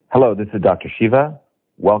Hello, this is Dr. Shiva.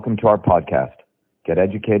 Welcome to our podcast, Get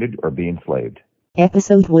Educated or Be Enslaved.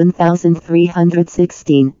 Episode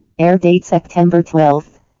 1316, air date September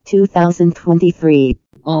 12th, 2023.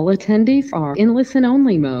 All attendees are in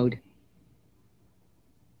listen-only mode.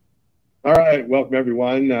 All right, welcome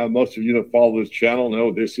everyone. Most of you that follow this channel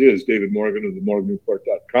know this is David Morgan of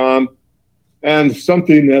themorganreport.com, and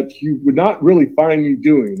something that you would not really find me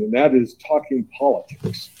doing, and that is talking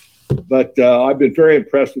politics. But I've been very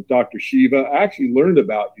impressed with Dr. Shiva. I actually learned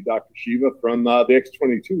about you, Dr. Shiva, from the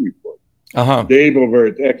X22 report. Dave over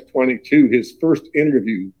at X22, his first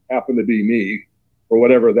interview happened to be me, or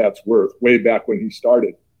whatever that's worth, way back when he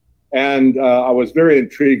started. And I was very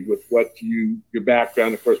intrigued with your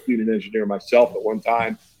background, of course, being an engineer myself at one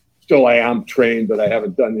time. Still I am trained, but I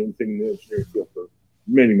haven't done anything in the engineering field for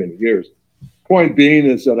many, many years. Point being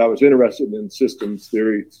is that I was interested in systems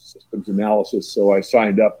theory, systems analysis, so I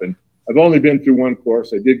signed up, and I've only been through one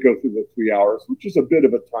course. I did go through the 3 hours, which is a bit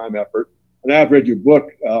of a time effort. And I've read your book,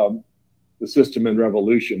 The System and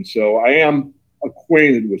Revolution, so I am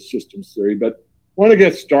acquainted with systems theory, but I want to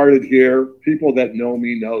get started here. People that know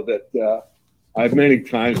me know that I've many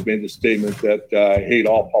times made the statement that I hate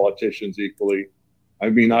all politicians equally. I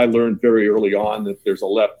mean, I learned very early on that there's a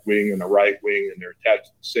left wing and a right wing, and they're attached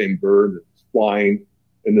to the same bird. It's flying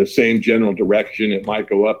in the same general direction. It might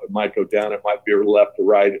go up, it might go down, it might be left or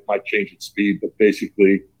right, it might change its speed, but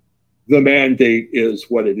basically the mandate is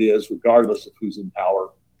what it is, regardless of who's in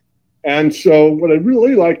power. And so what I'd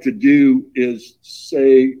really like to do is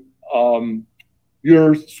say,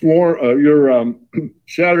 your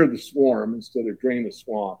shatter the swarm instead of drain the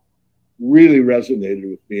swamp really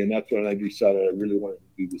resonated with me, and that's when I decided I really wanted to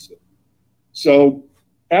do this. So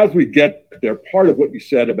as we get there, part of what you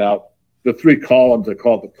said about the 3 columns, I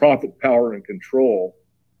call it the profit, power, and control,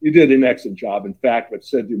 you did an excellent job. In fact, I've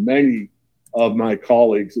said to many of my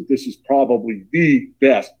colleagues that this is probably the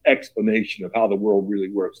best explanation of how the world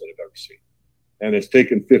really works that I've ever seen. And it's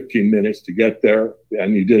taken 15 minutes to get there,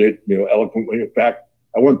 and you did it, eloquently. In fact,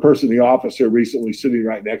 I had one person in the office here recently sitting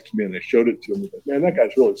right next to me, and I showed it to him. He said, "Man, that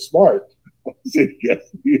guy's really smart." I said, "Yes,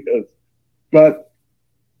 he is." But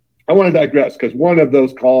I want to digress, because one of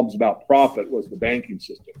those columns about profit was the banking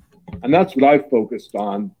system. And that's what I've focused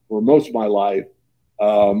on for most of my life.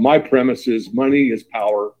 My premise is money is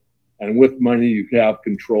power, and with money you have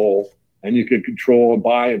control. And you can control and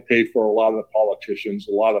buy and pay for a lot of the politicians,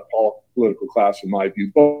 a lot of political class, in my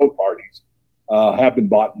view. Both parties have been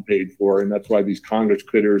bought and paid for, and that's why these Congress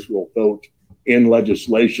critters will vote in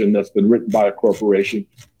legislation that's been written by a corporation.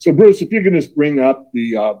 So, Bruce, if you can just bring up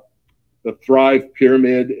the Thrive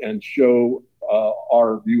Pyramid and show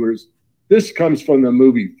our viewers. This comes from the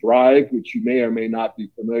movie Thrive, which you may or may not be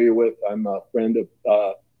familiar with. I'm a friend of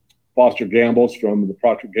Foster Gamble's from the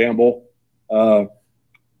Procter Gamble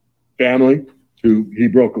family, he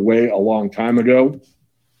broke away a long time ago.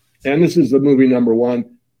 And this is the movie number 1.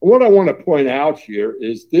 And what I want to point out here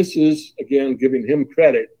is this is, again, giving him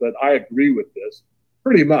credit, but I agree with this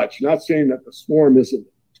pretty much. Not saying that the swarm isn't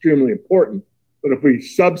extremely important, but if we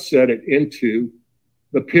subset it into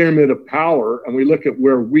the pyramid of power and we look at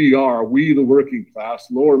where we are, we the working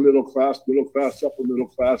class, lower middle class, upper middle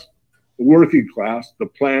class, the working class, the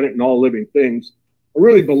planet and all living things are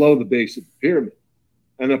really below the base of the pyramid.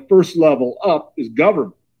 And the first level up is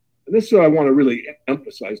government. And this is what I want to really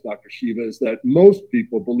emphasize, Dr. Shiva, is that most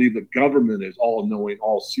people believe that government is all-knowing,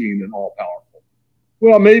 all-seeing, and all-powerful.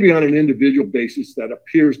 Well, maybe on an individual basis that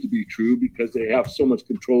appears to be true because they have so much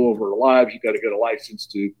control over their lives. You got to get a license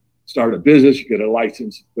to start a business. You get a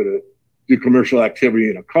license to do commercial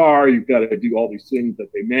activity in a car. You've got to do all these things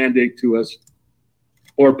that they mandate to us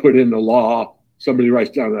or put in the law. Somebody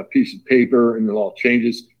writes down that piece of paper and the law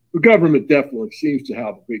changes. The government definitely seems to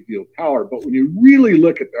have a great deal of power, but when you really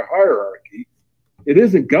look at their hierarchy, it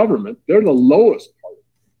isn't government. They're the lowest part of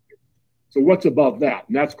it. So what's above that?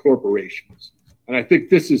 And that's corporations. And I think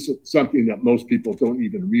this is something that most people don't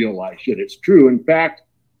even realize yet it's true. In fact,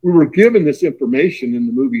 we were given this information in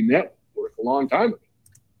the movie Network a long time ago.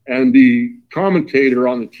 And the commentator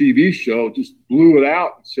on the TV show just blew it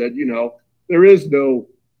out and said, there is no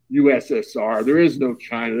USSR, there is no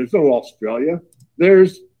China, there's no Australia.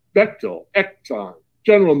 There's Bechtel, Exxon,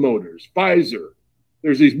 General Motors, Pfizer.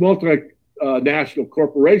 There's these multinational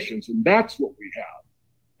corporations, and that's what we have.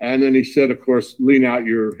 And then he said, of course, lean out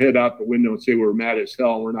your head out the window and say we're mad as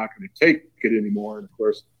hell and we're not going to take it anymore. And of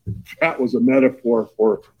course, that was a metaphor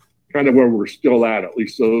for kind of where we're still at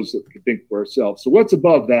least those that can think for ourselves. So what's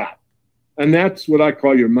above that? And that's what I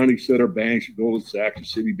call your money center banks, your Goldman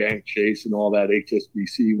Sachs, your Citibank, Chase, and all that,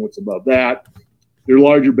 HSBC. What's above that? Your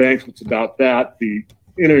larger banks, what's about that? The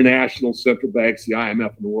international central banks, the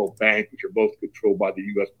IMF and the World Bank, which are both controlled by the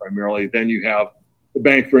U.S. primarily. Then you have the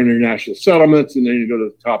Bank for International Settlements, and then you go to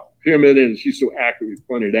the top of the pyramid. And as you so accurately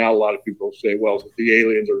pointed out, a lot of people say, well, is it the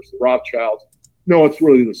aliens or is it the Rothschilds? No, it's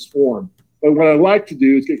really the swarm. But what I'd like to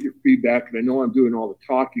do is get your feedback, and I know I'm doing all the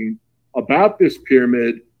talking about this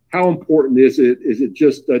pyramid. How important is it? Is it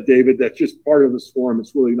just, David, that's just part of the swarm?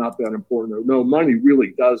 It's really not that important. Or no, money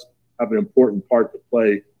really does have an important part to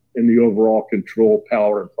play in the overall control,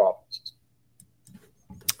 power, and profit system.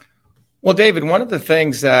 Well, David, one of the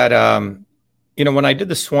things that, when I did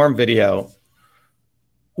the swarm video,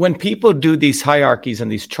 when people do these hierarchies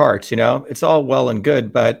and these charts, it's all well and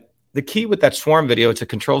good, but the key with that swarm video, it's a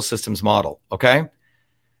control systems model, okay?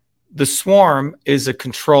 The swarm is a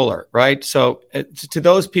controller, right? So to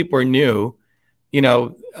those people who are new,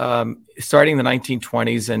 starting in the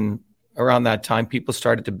 1920s and around that time, people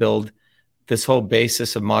started to build this whole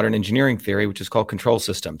basis of modern engineering theory, which is called control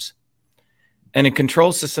systems. And in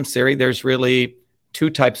control systems theory, there's really two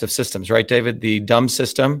types of systems, right, David? The dumb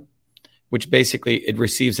system, which basically it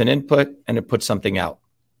receives an input and it puts something out.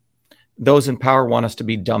 Those in power want us to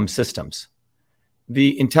be dumb systems.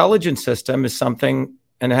 The intelligent system is something,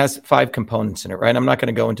 and it has 5 components in it, right? I'm not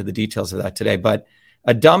going to go into the details of that today, but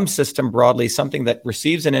a dumb system broadly is something that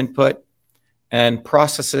receives an input and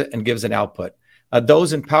processes it and gives an output.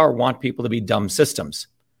 Those in power want people to be dumb systems.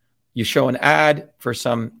 You show an ad for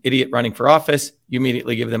some idiot running for office, you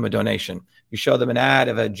immediately give them a donation. You show them an ad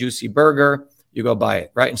of a juicy burger, you go buy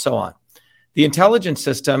it, right? And so on. The intelligent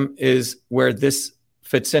system is where this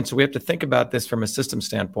fits in. So we have to think about this from a system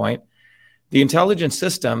standpoint. The intelligent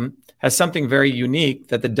system has something very unique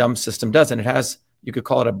that the dumb system doesn't. It has, you could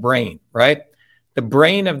call it a brain, right? The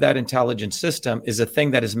brain of that intelligent system is a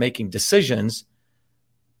thing that is making decisions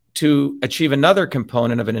to achieve another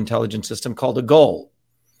component of an intelligent system called a goal.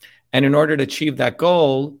 And in order to achieve that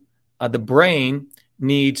goal, the brain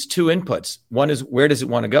needs 2 inputs. One is, where does it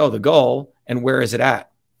want to go, the goal, and where is it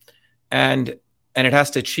at? And it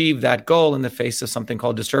has to achieve that goal in the face of something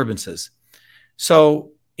called disturbances.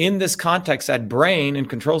 So in this context, that brain in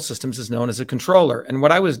control systems is known as a controller. And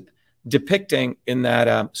what I was depicting in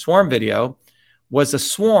that swarm video was a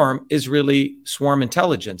swarm is really swarm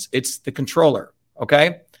intelligence. It's the controller,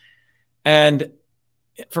 okay? And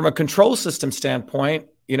from a control system standpoint,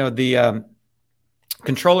 the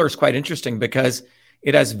controller is quite interesting because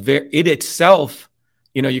it has it itself,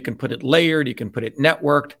 you can put it layered, you can put it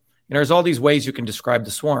networked. There's all these ways you can describe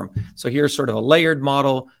the swarm. So here's sort of a layered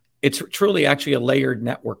model. It's truly actually a layered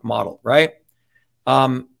network model, right?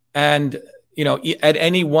 And at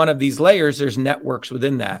any one of these layers, there's networks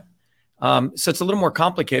within that. So it's a little more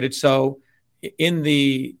complicated. So in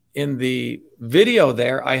the video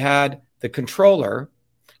there, I had the controller,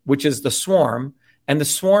 which is the swarm, and the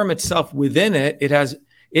swarm itself within it,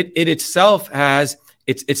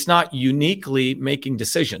 it's not uniquely making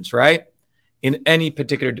decisions, right? In any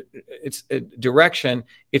particular direction,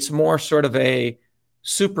 it's more sort of a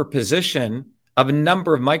superposition of a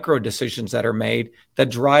number of micro decisions that are made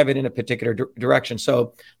that drive it in a particular direction.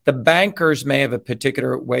 So the bankers may have a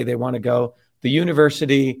particular way they want to go. The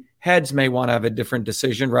university heads may want to have a different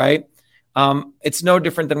decision, right? It's no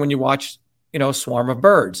different than when you watch, a swarm of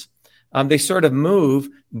birds. They sort of move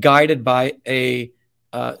guided by a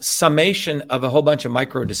summation of a whole bunch of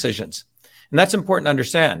micro decisions. And that's important to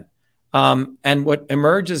understand. And what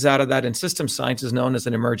emerges out of that in system science is known as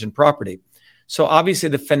an emergent property. So obviously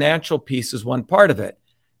the financial piece is one part of it,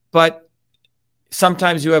 but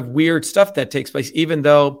sometimes you have weird stuff that takes place. Even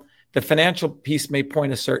though the financial piece may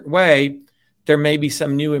point a certain way, there may be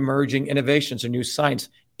some new emerging innovations or new science,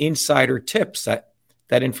 insider tips that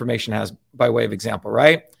information has, by way of example,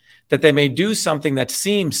 right? That they may do something that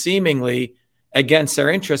seems seemingly against their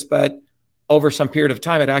interest, but over some period of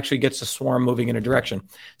time, it actually gets the swarm moving in a direction.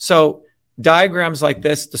 So diagrams like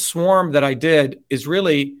this, the swarm that I did is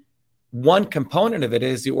really one component of it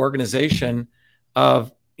is the organization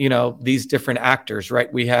of, these different actors,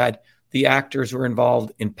 right? We had the actors who were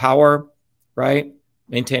involved in power, right?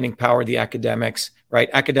 Maintaining power, the academics, right?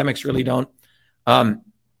 Academics really don't,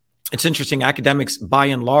 it's interesting. Academics by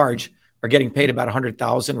and large are getting paid about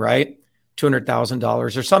 $100,000, right?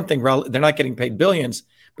 $200,000 or something. They're not getting paid billions,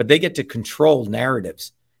 but they get to control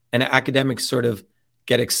narratives, and academics sort of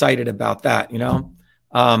get excited about that.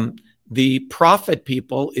 The profit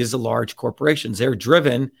people is the large corporations. They're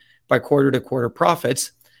driven by quarter to quarter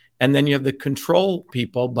profits. And then you have the control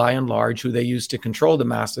people, by and large, who they use to control the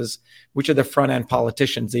masses, which are the front end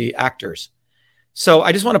politicians, the actors. So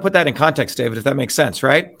I just want to put that in context, David, if that makes sense,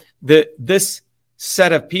 right? This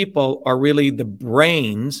set of people are really the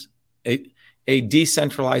brains, a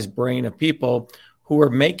decentralized brain of people who are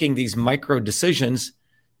making these micro decisions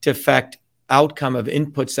to affect outcome of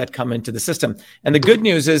inputs that come into the system. And the good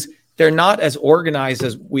news is they're not as organized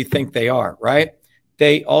as we think they are, right?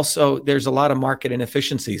 They also, there's a lot of market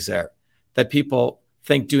inefficiencies there that people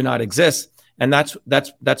think do not exist. And that's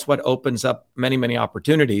what opens up many, many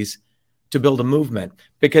opportunities to build a movement,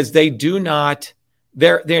 because they do not,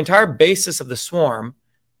 the entire basis of the swarm,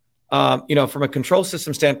 from a control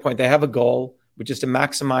system standpoint, they have a goal, which is to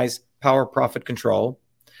maximize power, profit, control.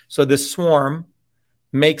 So the swarm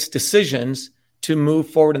makes decisions to move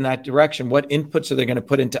forward in that direction. What inputs are they going to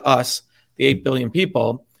put into us, the 8 billion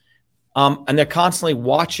people? And they're constantly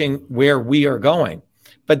watching where we are going.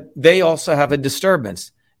 But they also have a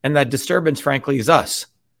disturbance. And that disturbance, frankly, is us.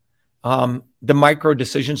 The micro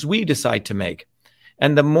decisions we decide to make.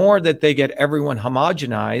 And the more that they get everyone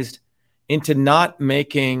homogenized into not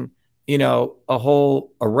making, a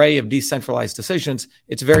whole array of decentralized decisions,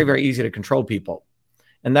 it's very, very easy to control people.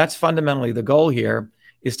 And that's fundamentally the goal here,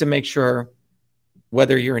 is to make sure,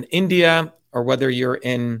 whether you're in India or whether you're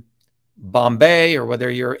in Bombay or whether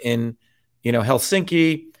you're in,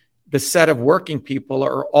 Helsinki, the set of working people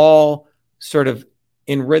are all sort of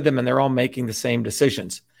in rhythm and they're all making the same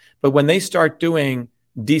decisions. But when they start doing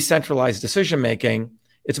decentralized decision making,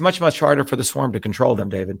 it's much, much harder for the swarm to control them,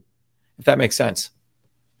 David, if that makes sense.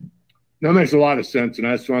 That makes a lot of sense. And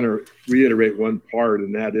I just want to reiterate one part,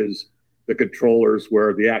 and that is the controllers,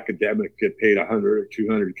 where the academics get paid 100 or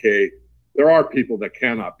 200K. There are people that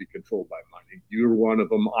cannot be controlled by money. You're one of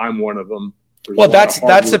them. I'm one of them. Well, that's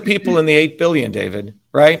the people in the 8 billion, David,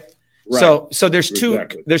 right? So there's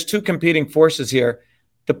two competing forces here.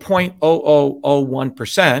 The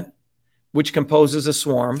 0.0001%, which composes a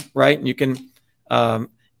swarm, right? And you can,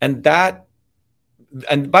 and by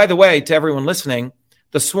the way, to everyone listening,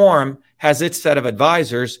 the swarm has its set of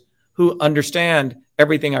advisors who understand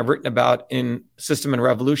everything I've written about in System and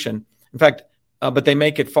Revolution. In fact, but they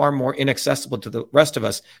make it far more inaccessible to the rest of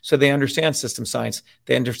us. So they understand system science.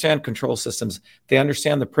 They understand control systems. They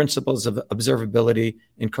understand the principles of observability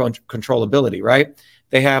and controllability, right?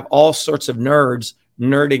 They have all sorts of nerds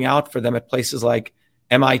nerding out for them at places like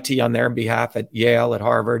MIT on their behalf, at Yale, at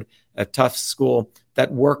Harvard, at Tufts School,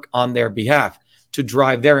 that work on their behalf to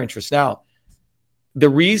drive their interests. Now, the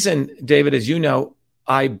reason, David, as you know,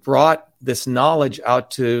 I brought this knowledge out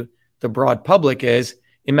to the broad public is,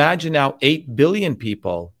 imagine now 8 billion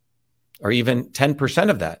people, or even 10%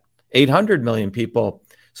 of that, 800 million people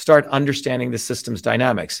start understanding the system's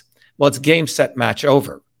dynamics. Well, it's game, set, match,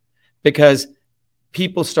 over, because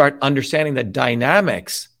people start understanding the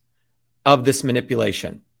dynamics of this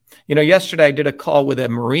manipulation. Yesterday I did a call with a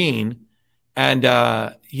Marine,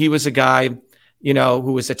 and he was a guy,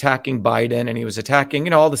 who was attacking Biden, and he was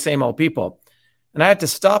attacking, all the same old people. And I had to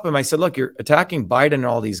stop him. I said, look, you're attacking Biden and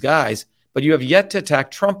all these guys, but you have yet to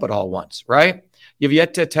attack Trump at all once, right? You've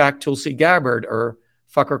yet to attack Tulsi Gabbard or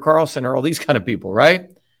Tucker Carlson or all these kind of people, right?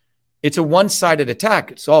 It's a one-sided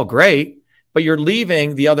attack. It's all great, but you're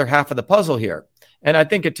leaving the other half of the puzzle here. And I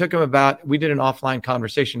think it took him we did an offline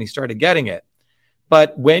conversation. He started getting it.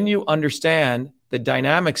 But when you understand the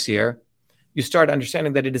dynamics here, you start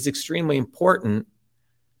understanding that it is extremely important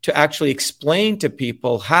to actually explain to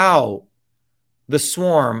people how the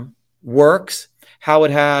swarm works, how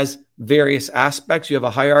it has various aspects. You have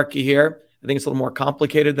a hierarchy here. I think it's a little more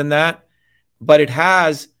complicated than that, but it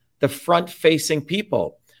has the front-facing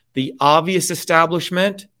people, the obvious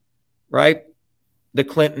establishment, right? The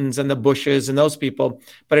Clintons and the Bushes and those people,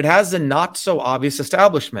 but it has the not so obvious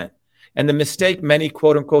establishment. And the mistake many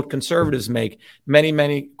quote unquote conservatives make,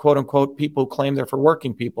 many quote unquote people claim they're for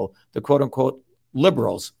working people, the quote unquote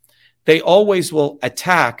liberals, they always will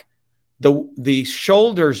attack the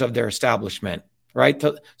shoulders of their establishment, right?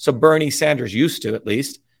 So Bernie Sanders used to, at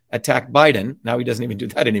least, attack Biden. Now he doesn't even do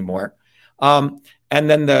that anymore. And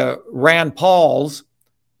then the Rand Pauls,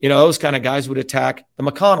 those kind of guys would attack the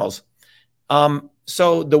McConnells.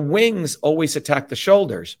 So the wings always attack the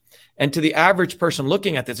shoulders. And to the average person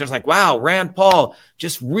looking at this, they're like, wow, Rand Paul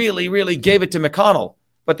just really, really gave it to McConnell.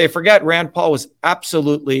 But they forget Rand Paul was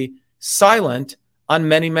absolutely silent on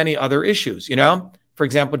many, many other issues. For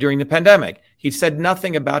example, during the pandemic, he said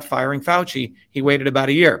nothing about firing Fauci. He waited about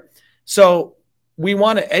a year. So we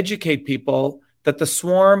want to educate people that the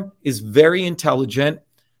swarm is very intelligent.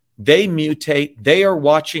 They mutate. They are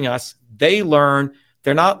watching us. They learn.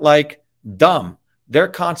 They're not like dumb. They're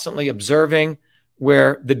constantly observing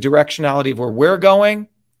where the directionality of where we're going.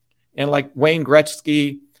 And like Wayne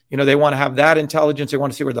Gretzky, they want to have that intelligence. They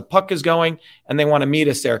want to see where the puck is going, and they want to meet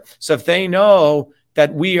us there. So if they know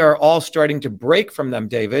that we are all starting to break from them,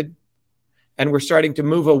 David, and we're starting to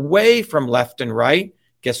move away from left and right,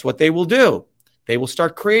 guess what they will do? they will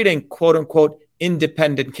start creating quote unquote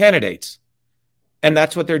independent candidates. And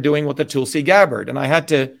that's what they're doing with the Tulsi Gabbard. And I had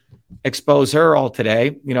to expose her all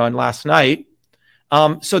today, and last night.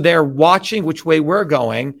 So they're watching which way we're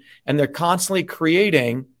going, and they're constantly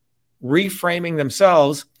reframing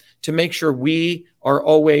themselves to make sure we are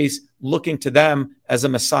always looking to them as a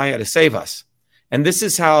messiah to save us. And this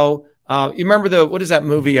is how, you remember what is that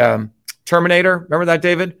movie, Terminator? Remember that,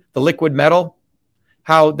 David? The liquid metal,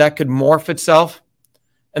 how that could morph itself.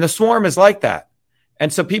 And the swarm is like that.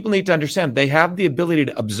 And so people need to understand they have the ability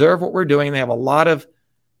to observe what we're doing. They have a lot of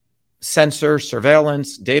sensor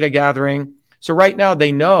surveillance, data gathering. So right now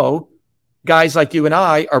they know guys like you and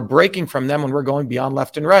I are breaking from them when we're going beyond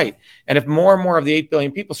left and right. And if more and more of the 8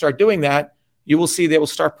 billion people start doing that, you will see they will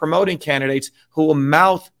start promoting candidates who will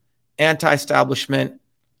mouth anti-establishment,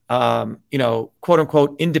 quote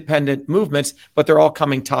unquote, independent movements, but they're all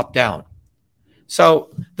coming top down. So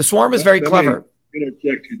the swarm is very clever.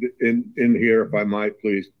 Interject you in here, if I might,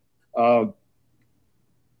 please. First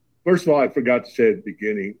of all, I forgot to say at the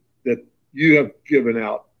beginning that you have given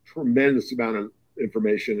out tremendous amount of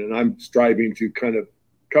information, and I'm striving to kind of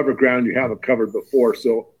cover ground you haven't covered before.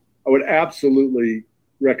 So I would absolutely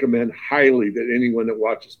recommend highly that anyone that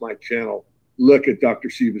watches my channel look at Dr.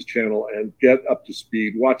 Shiva's channel and get up to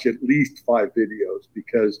speed. Watch at least 5 videos,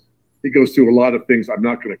 because he goes through a lot of things I'm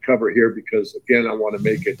not going to cover here, because again, I want to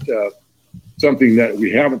make it something that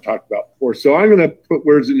we haven't talked about before. So I'm going to put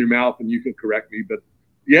words in your mouth and you can correct me, but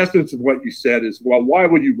the essence of what you said is, well, why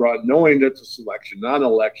would you run knowing that's a selection, not an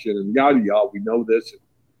election, and yada, yada, we know this. And,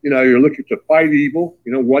 you're looking to fight evil.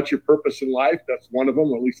 What's your purpose in life? That's one of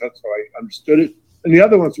them, or at least that's how I understood it. And the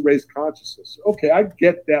other one's to raise consciousness. Okay, I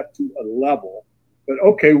get that to a level, but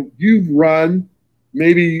okay, you've run,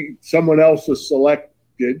 maybe someone else was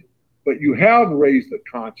selected, but you have raised the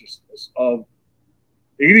consciousness of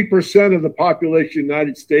 80% of the population of the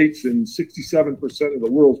United States and 67% of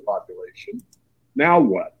the world's population. Now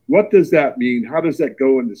what? What does that mean? How does that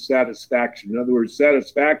go into satisfaction? In other words,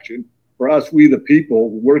 satisfaction for us, we the people,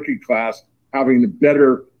 working class, having a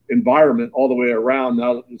better environment all the way around.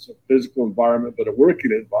 Now that it's a physical environment, but a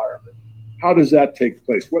working environment. How does that take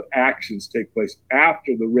place? What actions take place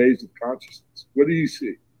after the raise of consciousness? What do you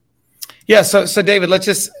see? Yeah, so David, I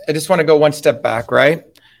just want to go one step back, right?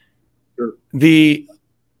 Sure.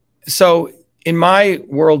 So in my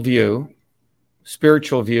worldview,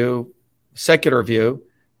 spiritual view, secular view,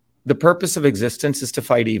 the purpose of existence is to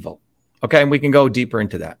fight evil. Okay, and we can go deeper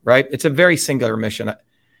into that, right? It's a very singular mission.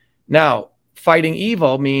 Now, fighting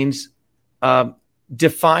evil means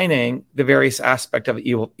defining the various aspects of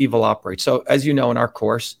evil operates. So as you know, in our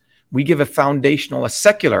course, we give a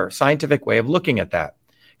secular, scientific way of looking at that.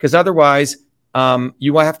 Because otherwise,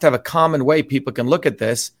 you will have to have a common way people can look at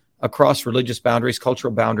this across religious boundaries,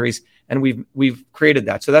 cultural boundaries, and we've created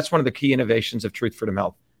that. So that's one of the key innovations of Truth Freedom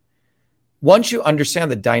Health. Once you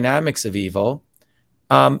understand the dynamics of evil,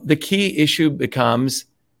 the key issue becomes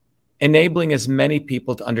enabling as many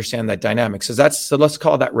people to understand that dynamic. So let's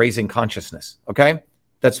call that raising consciousness. Okay,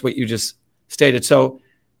 that's what you just stated. So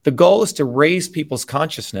the goal is to raise people's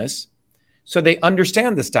consciousness so they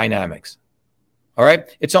understand this dynamics. All right,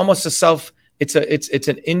 it's almost it's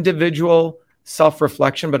an individual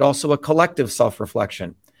self-reflection, but also a collective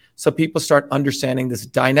self-reflection. So people start understanding this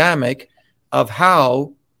dynamic of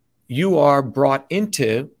how you are brought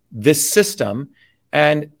into this system.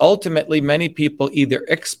 And ultimately, many people either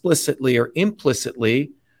explicitly or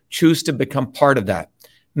implicitly choose to become part of that.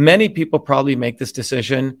 Many people probably make this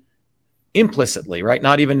decision implicitly, right?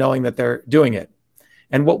 Not even knowing that they're doing it.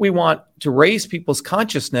 And what we want to raise people's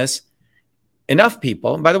consciousness, enough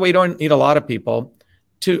people, and by the way, you don't need a lot of people,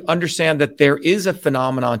 to understand that there is a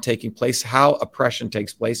phenomenon taking place, how oppression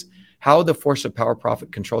takes place, how the force of power,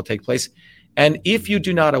 profit, control take place. And if you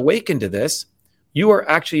do not awaken to this, you are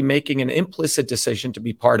actually making an implicit decision to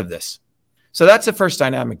be part of this. So that's the first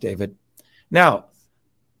dynamic, David. Now,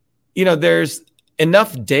 there's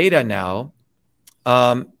enough data now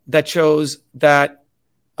that shows that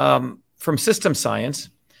from system science,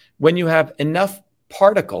 when you have enough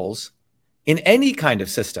particles in any kind of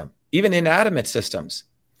system, even inanimate systems,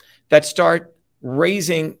 that start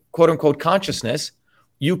raising, quote unquote, consciousness,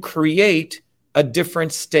 you create a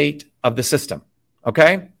different state of the system.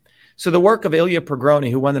 Okay? So the work of Ilya Prigogine,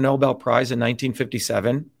 who won the Nobel Prize in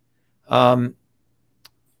 1957,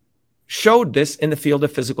 showed this in the field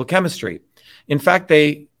of physical chemistry. In fact,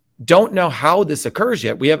 they don't know how this occurs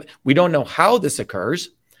yet. We don't know how this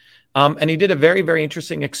occurs. And he did a very, very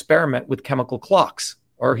interesting experiment with chemical clocks,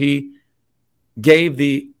 or he gave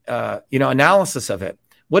the analysis of it.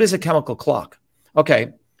 What is a chemical clock?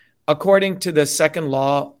 Okay, according to the second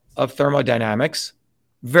law of thermodynamics,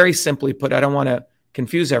 very simply put, I don't want to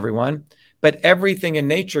confuse everyone, but everything in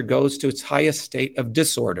nature goes to its highest state of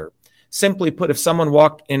disorder. Simply put, if someone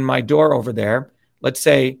walked in my door over there, let's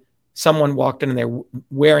say someone walked in and they're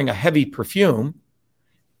wearing a heavy perfume,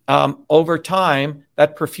 over time,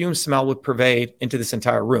 that perfume smell would pervade into this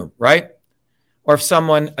entire room, right? Or if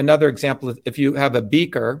someone, another example, if you have a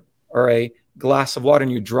beaker or a glass of water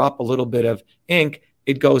and you drop a little bit of ink,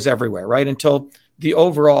 it goes everywhere, right? Until the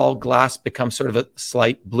overall glass becomes sort of a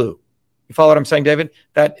slight blue. You follow what I'm saying, David?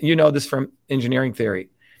 That you know this from engineering theory.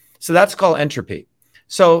 So that's called entropy.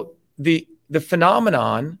 So the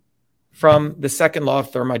phenomenon from the second law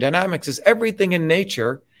of thermodynamics is everything in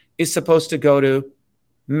nature is supposed to go to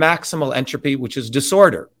maximal entropy, which is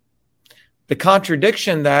disorder. The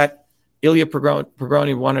contradiction that Ilya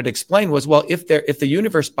Prigogine wanted to explain was, well, if the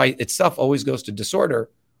universe by itself always goes to disorder,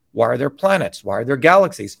 why are there planets? Why are there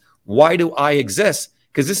galaxies? Why do I exist?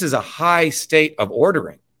 Because this is a high state of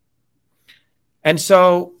ordering. And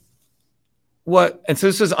so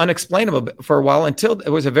this was unexplainable for a while until it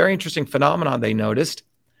was a very interesting phenomenon they noticed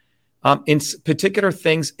in particular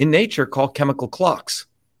things in nature called chemical clocks.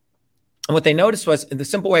 And what they noticed was, and the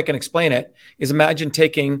simple way I can explain it is imagine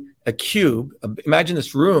taking a cube, imagine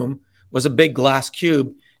this room was a big glass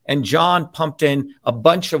cube, and John pumped in a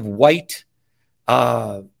bunch of white,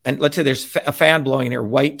 and let's say there's a fan blowing in here,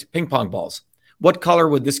 white ping pong balls. What color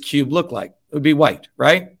would this cube look like? It would be white,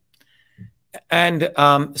 right? And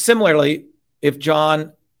similarly, if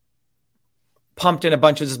John pumped in a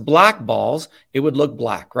bunch of just black balls, it would look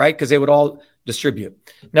black, right? Because they would all distribute.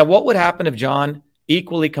 Now, what would happen if John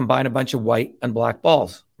equally combined a bunch of white and black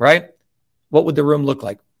balls, right? What would the room look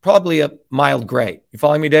like? Probably a mild gray. You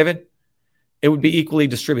following me, David? It would be equally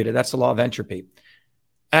distributed. That's the law of entropy.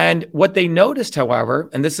 And what they noticed, however,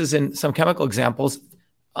 and this is in some chemical examples,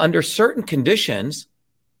 under certain conditions,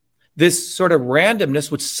 this sort of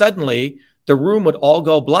randomness would suddenly, the room would all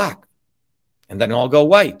go black, and then all go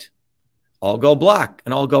white, all go black,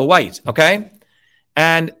 and all go white, okay?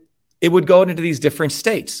 And it would go into these different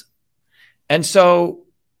states. And so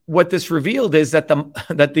what this revealed is that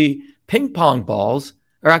the ping pong balls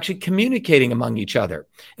are actually communicating among each other.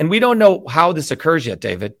 And we don't know how this occurs yet,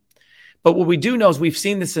 David. But what we do know is we've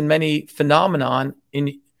seen this in many phenomenon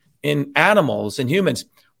in animals and humans.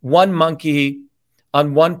 One monkey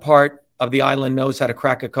on one part of the island knows how to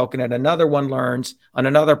crack a coconut. Another one learns on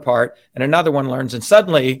another part, and another one learns. And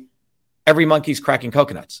suddenly, every monkey's cracking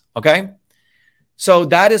coconuts, okay? So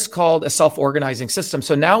that is called a self-organizing system.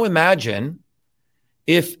 So now imagine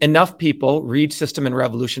if enough people read System and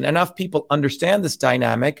Revolution, enough people understand this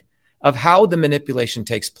dynamic of how the manipulation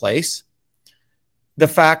takes place, the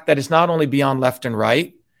fact that it's not only beyond left and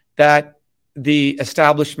right, that the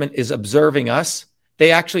establishment is observing us.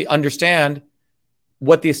 They actually understand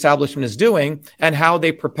what the establishment is doing and how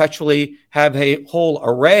they perpetually have a whole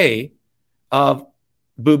array of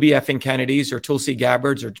Booby effing Kennedys or Tulsi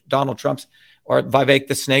Gabbards or Donald Trumps or Vivek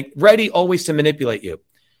the Snake, ready always to manipulate you.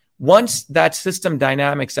 Once that system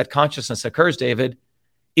dynamics, that consciousness occurs, David,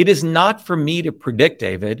 it is not for me to predict,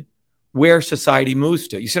 David, where society moves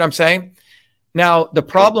to. You see what I'm saying? Now, the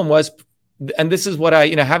problem was, and this is what I,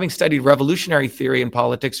 having studied revolutionary theory and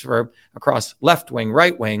politics for across left wing,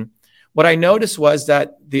 right wing, what I noticed was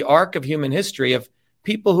that the arc of human history of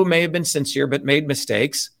people who may have been sincere but made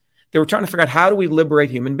mistakes, they were trying to figure out how do we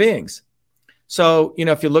liberate human beings. So,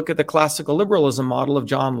 if you look at the classical liberalism model of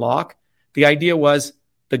John Locke, the idea was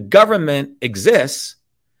the government exists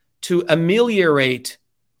to ameliorate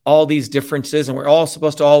all these differences, and we're all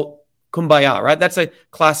supposed to all kumbaya, right? That's a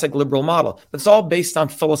classic liberal model. But it's all based on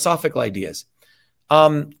philosophical ideas.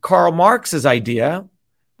 Karl Marx's idea,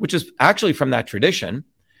 which is actually from that tradition,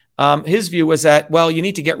 his view was that, well, you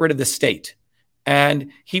need to get rid of the state.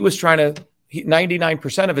 And he was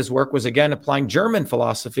 99% of his work was, again, applying German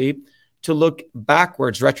philosophy to look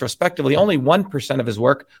backwards retrospectively. Only 1% of his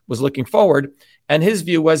work was looking forward. And his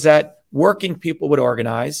view was that working people would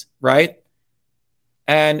organize, right?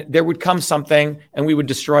 And there would come something and we would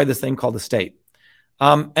destroy this thing called the state.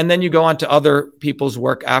 And then you go on to other people's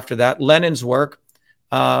work after that. Lenin's work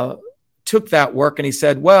took that work and he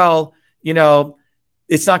said, well,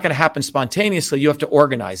 it's not going to happen spontaneously. You have to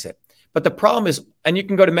organize it. But the problem is, and you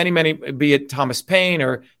can go to many, be it Thomas Paine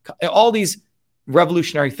or all these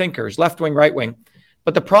revolutionary thinkers, left wing, right wing.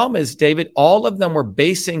 But the problem is, David, all of them were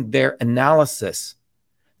basing their analysis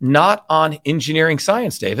not on engineering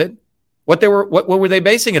science, David. What were they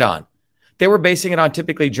basing it on? They were basing it on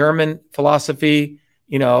typically German philosophy,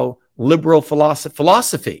 liberal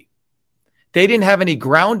philosophy. They didn't have any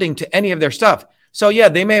grounding to any of their stuff. So yeah,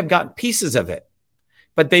 they may have gotten pieces of it,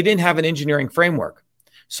 but they didn't have an engineering framework.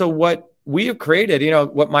 So what we have created,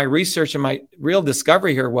 what my research and my real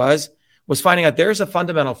discovery here was finding out there's a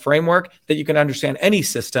fundamental framework that you can understand any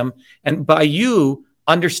system. And by you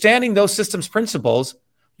understanding those systems principles,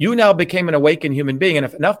 you now became an awakened human being. And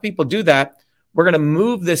if enough people do that, we're going to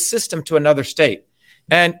move this system to another state.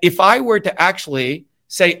 And if I were to actually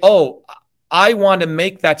say, oh, I want to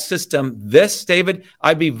make that system this, David,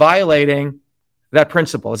 I'd be violating that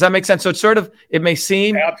principle. Does that make sense? So it may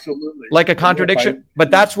seem absolutely like a contradiction,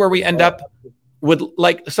 but that's where we end up with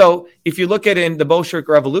so if you look at in the Bolshevik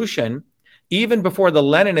Revolution, even before the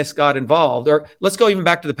Leninists got involved, or let's go even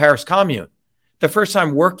back to the Paris Commune, the first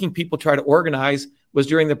time working people tried to organize was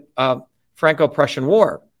during the Franco-Prussian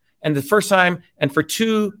War. And the first time, and for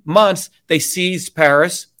 2 months, they seized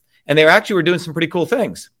Paris, and they actually were doing some pretty cool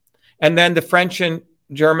things. And then the French and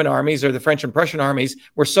German armies, or the French and Prussian armies,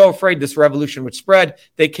 were so afraid this revolution would spread,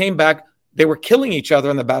 they came back, they were killing each other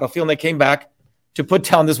on the battlefield, and they came back to put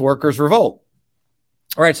down this workers' revolt.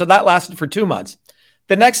 All right, so that lasted for 2 months.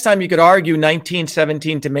 The next time you could argue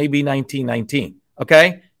 1917 to maybe 1919,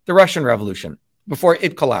 okay? The Russian Revolution, before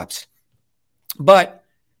it collapsed. But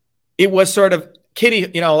it was sort of kitty,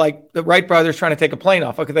 like the Wright brothers trying to take a plane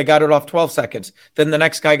off. Okay, they got it off 12 seconds. Then the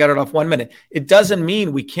next guy got it off 1 minute. It doesn't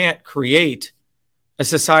mean we can't create a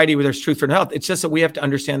society where there's truth for health. It's just that we have to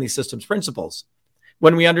understand these systems principles.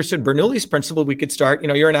 When we understood Bernoulli's principle, we could start,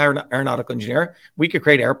 you're an aeronautical engineer. We could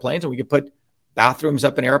create airplanes, and we could put bathrooms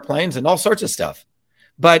up in airplanes and all sorts of stuff.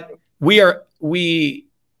 But we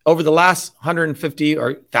over the last 150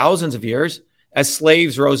 or thousands of years, as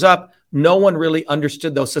slaves rose up, no one really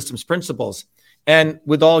understood those systems principles. And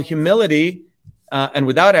with all humility and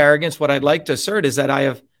without arrogance, what I'd like to assert is that I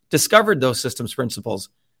have discovered those systems principles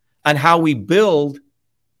and how we build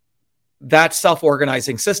that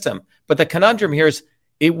self-organizing system. But the conundrum here is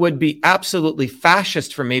it would be absolutely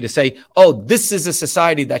fascist for me to say, oh, this is a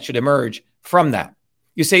society that should emerge from that.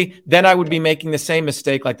 You see, then I would be making the same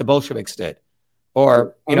mistake like the Bolsheviks did.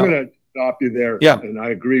 Or, I'm going to stop you there. Yeah. And I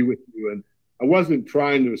agree with you. And I wasn't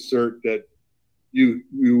trying to assert that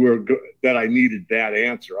that I needed that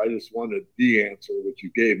answer. I just wanted the answer which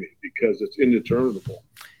you gave me, because it's indeterminable.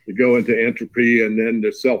 You go into entropy, and then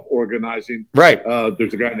there's self-organizing. Right.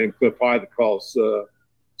 There's a guy named Cliff High that calls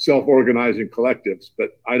self-organizing collectives,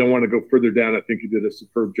 but I don't want to go further down. I think you did a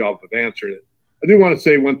superb job of answering it. I do want to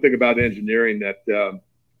say one thing about engineering that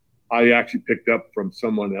I actually picked up from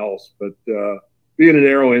someone else, but being an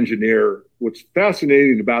aero engineer, what's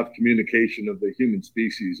fascinating about the communication of the human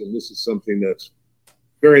species, and this is something that's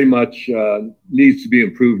very much needs to be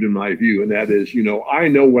improved in my view, and that is, I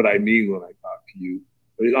know what I mean when I talk to you,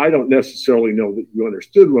 but I don't necessarily know that you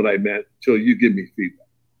understood what I meant until you give me feedback.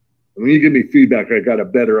 And when you give me feedback, I got a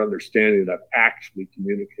better understanding that I've actually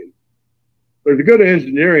communicated. But if you go to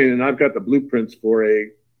engineering, and I've got the blueprints for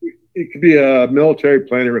it could be a military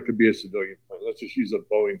plane or it could be a civilian plane. Let's just use a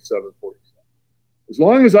Boeing 747. As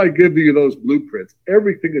long as I give you those blueprints,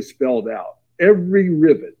 everything is spelled out. Every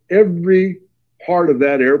rivet, every part of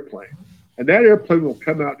that airplane. And that airplane will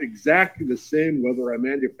come out exactly the same whether I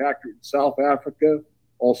manufacture it in South Africa,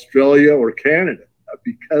 Australia, or Canada,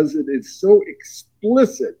 because it is so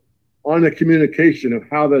explicit on the communication of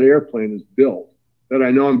how that airplane is built that I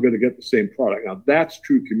know I'm going to get the same product. Now, that's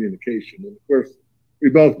true communication. And of course, we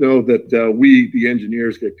both know that we, the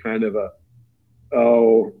engineers, get kind of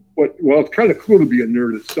it's kind of cool to be a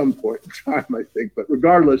nerd at some point in time, I think. But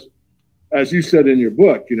regardless, as you said in your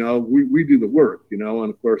book, we do the work, and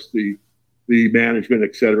of course the management,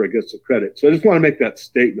 et cetera, gets the credit. So I just want to make that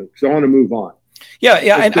statement because I want to move on. Yeah.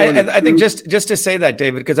 And I think just to say that,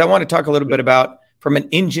 David, because I want to talk a little bit about, from an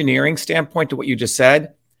engineering standpoint, to what you just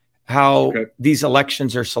said, how these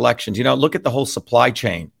elections are selections. Look at the whole supply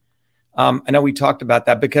chain. I know we talked about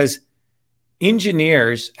that because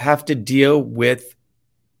engineers have to deal with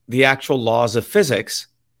the actual laws of physics.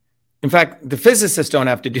 In fact, the physicists don't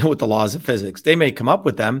have to deal with the laws of physics. They may come up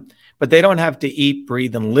with them, but they don't have to eat,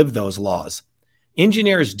 breathe, and live those laws.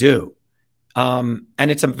 Engineers do. And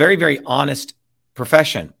it's a very, very honest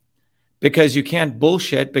profession because you can't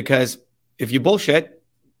bullshit, because if you bullshit,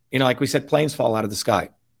 like we said, planes fall out of the sky.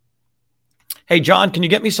 Hey, John, can you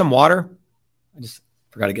get me some water? I just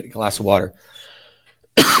forgot to get a glass of water.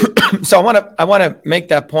 So I want to make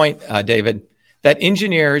that point, David, that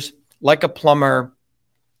engineers, like a plumber,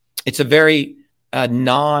 it's a very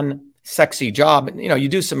non-sexy job. You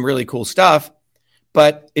do some really cool stuff,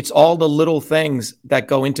 but it's all the little things that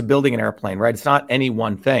go into building an airplane, right? It's not any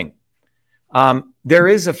one thing. There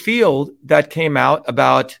is a field that came out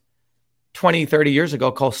about 20, 30 years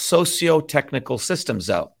ago called socio-technical systems,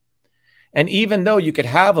 though. And even though you could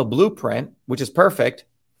have a blueprint, which is perfect,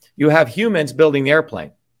 you have humans building the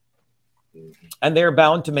airplane. and they're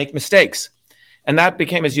bound to make mistakes. And that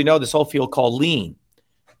became, as you know, this whole field called lean.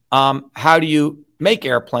 How do you make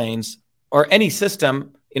airplanes or any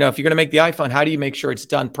system? If you're going to make the iPhone, how do you make sure it's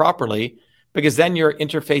done properly? Because then you're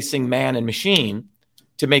interfacing man and machine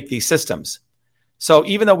to make these systems. So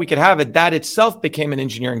even though we could have it, that itself became an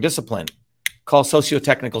engineering discipline called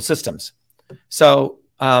socio-technical systems. So,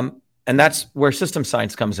 and that's where system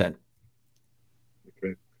science comes in.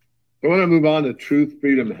 Okay. I want to move on to truth,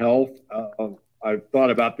 freedom, health. I've thought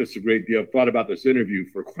about this a great deal. I've thought about this interview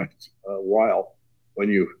for quite a while when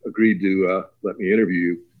you agreed to let me interview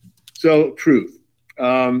you. So, truth.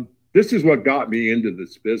 This is what got me into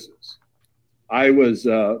this business. I was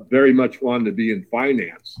very much wanted to be in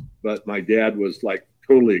finance, but my dad was like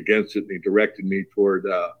totally against it, and he directed me toward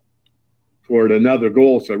another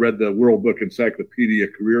goal. So I read the World Book Encyclopedia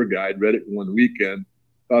Career Guide, read it in one weekend,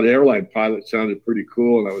 thought airline pilot sounded pretty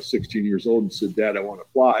cool, and I was 16 years old and said, Dad, I want to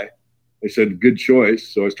fly. They said, good choice.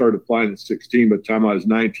 So I started flying at 16. By the time I was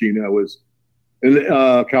 19, I was in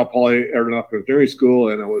Cal Poly Aeronautical Engineering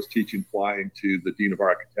School, and I was teaching flying to the Dean of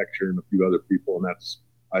Architecture and a few other people, and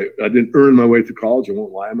I didn't earn my way through college. I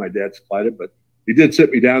won't lie. My dad supplied it, but he did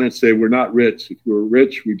sit me down and say, we're not rich. If we were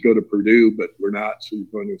rich, we'd go to Purdue, but we're not. So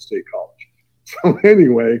we're going to a state college. So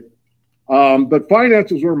anyway, but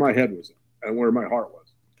finance was where my head was at and where my heart was.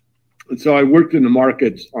 And so I worked in the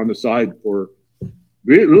markets on the side for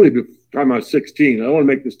really the time I was 16. I don't want to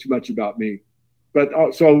make this too much about me. But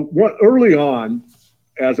early on,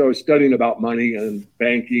 as I was studying about money and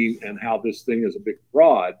banking and how this thing is a big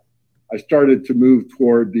fraud, I started to move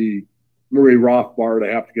toward the Murray Rothbard.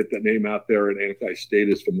 I have to get that name out there, an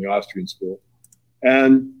anti-statist from the Austrian school,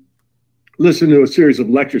 and listened to a series of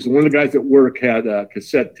lectures. And one of the guys at work had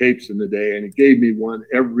cassette tapes in the day, and he gave me one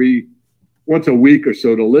once a week or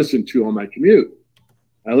so to listen to on my commute.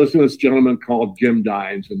 I listened to this gentleman called Jim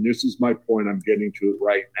Dines, and this is my point. I'm getting to it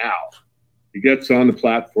right now. He gets on the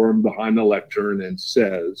platform behind the lectern and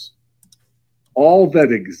says, all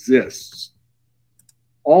that exists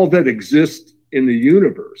in the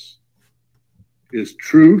universe is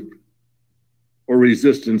truth or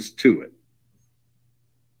resistance to it.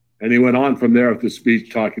 And he went on from there with the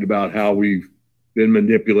speech talking about how we've been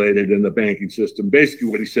manipulated in the banking system. Basically,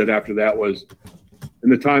 what he said after that was, in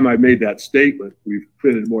the time I made that statement, we've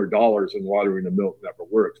printed more dollars and watering the milk never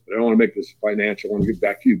works. But I don't want to make this financial. I want to get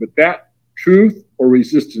back to you. But that truth or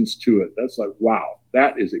resistance to it, that's like, wow,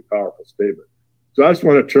 that is a powerful statement. So I just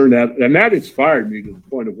want to turn that, and that inspired me to the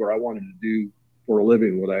point of where I wanted to do for a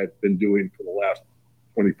living what I had been doing for the last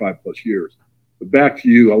 25 plus years. But back to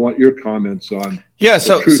you, I want your comments on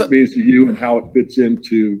what truth means to you and how it fits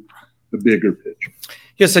into the bigger picture.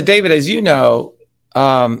 Yeah, so David, as you know,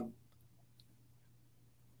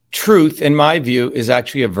 truth, in my view, is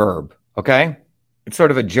actually a verb, okay? It's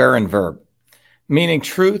sort of a gerund verb, meaning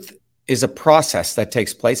truth is a process that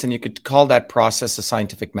takes place, and you could call that process a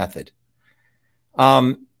scientific method.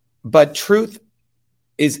 But truth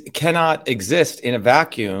cannot exist in a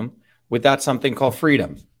vacuum without something called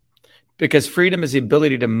freedom, because freedom is the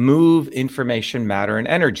ability to move information, matter, and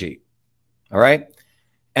energy. All right.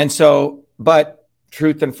 And so, but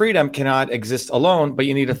truth and freedom cannot exist alone, but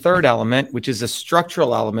you need a third element, which is a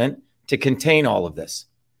structural element to contain all of this.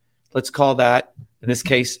 Let's call that, in this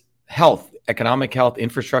case, health, economic health,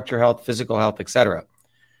 infrastructure health, physical health, etc.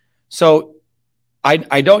 So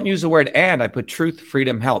I don't use the word and, I put truth,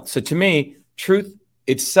 freedom, health. So to me, truth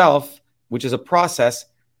itself, which is a process,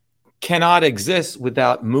 cannot exist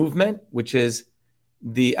without movement, which is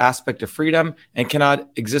the aspect of freedom, and cannot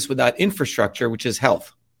exist without infrastructure, which is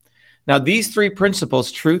health. Now, these three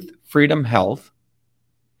principles, truth, freedom, health,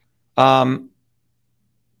 I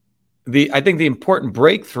think the important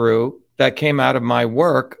breakthrough that came out of my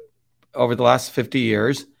work over the last 50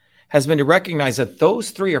 years has been to recognize that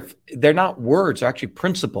those three they're not words, they're actually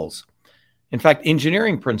principles. In fact,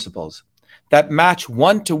 engineering principles that match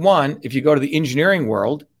one to one. If you go to the engineering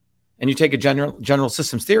world and you take a general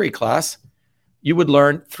systems theory class, you would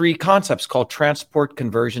learn three concepts called transport,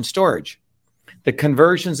 conversion, storage. The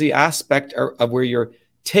conversion is the aspect of where you're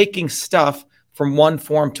taking stuff from one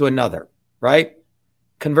form to another, right?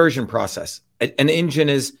 Conversion process. An engine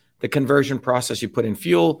is the conversion process. You put in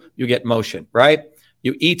fuel, you get motion, right?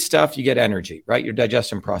 You eat stuff, you get energy, right? Your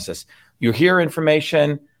digestion process. You hear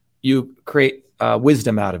information, you create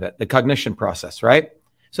wisdom out of it, the cognition process, right?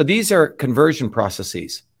 So these are conversion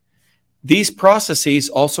processes. These processes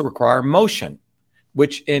also require motion,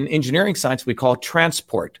 which in engineering science we call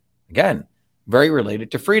transport. Again, very related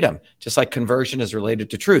to freedom, just like conversion is related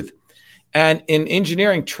to truth. And in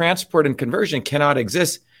engineering, transport and conversion cannot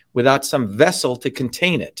exist without some vessel to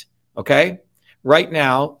contain it, okay? Right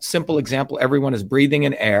now, simple example, everyone is breathing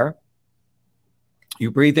in air.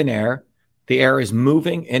 You breathe in air. The air is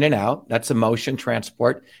moving in and out. That's a motion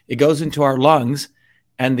transport. It goes into our lungs,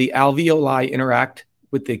 and the alveoli interact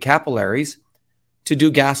with the capillaries to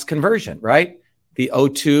do gas conversion, right? The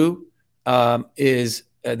O2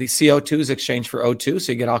 the CO2 is exchanged for O2,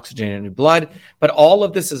 so you get oxygen in your blood. But all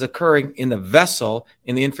of this is occurring in the vessel,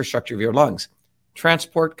 in the infrastructure of your lungs.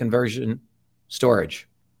 Transport, conversion, storage.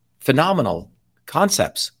 Phenomenal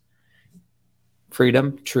concepts.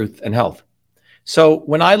 Freedom, truth, and health. So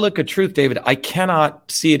when I look at truth, David, I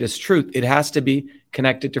cannot see it as truth. It has to be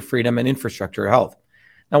connected to freedom and infrastructure health.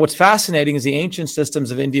 Now, what's fascinating is the ancient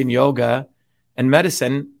systems of Indian yoga and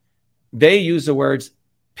medicine, they use the words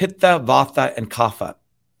pitta, vata, and kapha.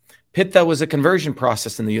 Pitta was a conversion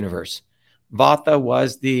process in the universe. Vata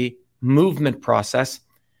was the movement process,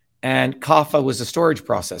 and kapha was the storage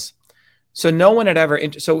process. So no one had ever,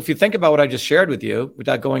 so if you think about what I just shared with you,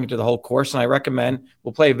 without going into the whole course, and I recommend,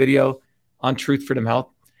 we'll play a video on truth, freedom, health,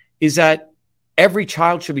 is that every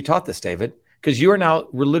child should be taught this, David, because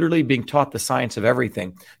we're literally being taught the science of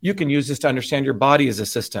everything. You can use this to understand your body as a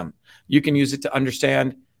system. You can use it to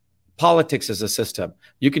understand politics as a system.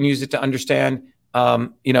 You can use it to understand,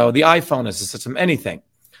 the iPhone as a system, anything.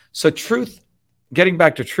 So truth, getting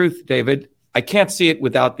back to truth, David, I can't see it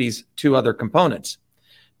without these two other components.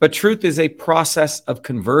 But truth is a process of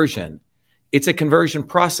conversion. It's a conversion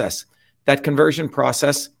process. That conversion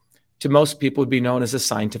process to most people would be known as a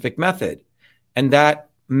scientific method. And that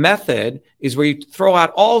method is where you throw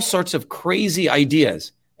out all sorts of crazy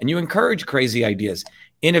ideas and you encourage crazy ideas.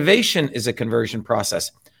 Innovation is a conversion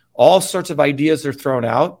process. All sorts of ideas are thrown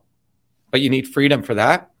out, but you need freedom for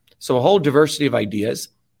that. So a whole diversity of ideas.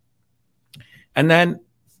 And then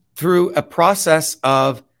through a process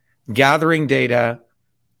of gathering data,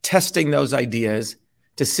 testing those ideas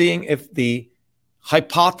to seeing if the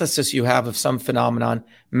hypothesis you have of some phenomenon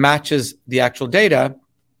matches the actual data,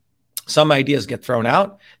 some ideas get thrown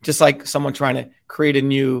out, just like someone trying to create a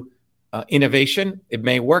new innovation. It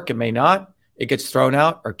may work, it may not. It gets thrown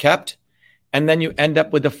out or kept. And then you end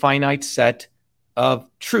up with a finite set of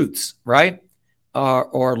truths, right?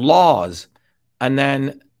 Or laws. And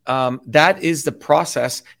then that is the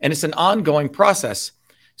process, and it's an ongoing process.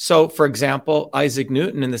 So, for example, Isaac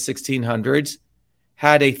Newton in the 1600s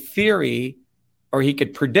had a theory, or he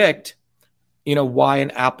could predict, why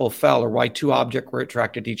an apple fell or why two objects were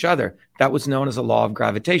attracted to each other. That was known as a law of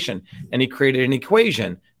gravitation. And he created an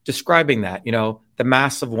equation describing that, the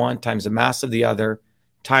mass of one times the mass of the other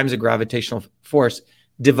times the gravitational force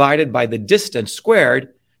divided by the distance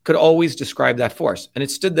squared could always describe that force. And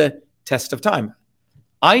it stood the test of time.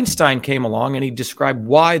 Einstein came along and he described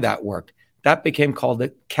why that worked. That became called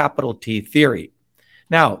the capital T theory.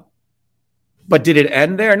 Now, but did it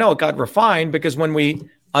end there? No, it got refined, because when we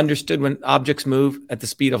understood when objects move at the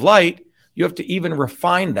speed of light, you have to even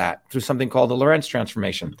refine that through something called the Lorentz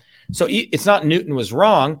transformation. So it's not Newton was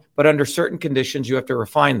wrong, but under certain conditions, you have to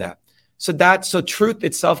refine that. So truth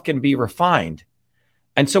itself can be refined.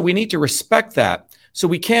 And so we need to respect that. So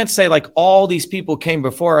we can't say like all these people came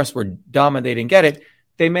before us were dumb and they didn't get it.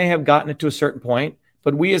 They may have gotten it to a certain point,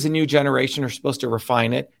 but we as a new generation are supposed to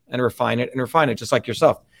refine it and refine it and refine it, just like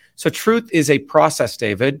yourself. So truth is a process,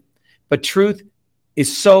 David, but truth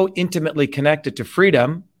is so intimately connected to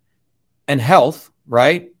freedom and health,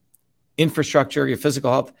 right? Infrastructure, your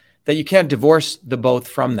physical health, that you can't divorce the both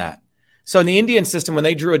from that. So in the Indian system, when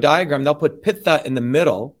they drew a diagram, they'll put pitta in the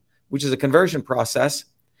middle, which is a conversion process,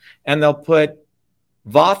 and they'll put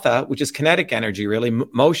vata, which is kinetic energy, really,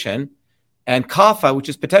 motion, and kapha, which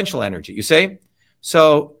is potential energy, you see?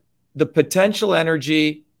 So the potential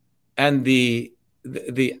energy and the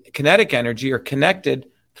kinetic energy are connected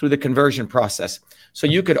through the conversion process. So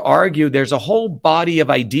you could argue there's a whole body of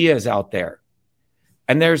ideas out there,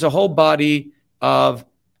 and there's a whole body of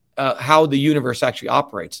how the universe actually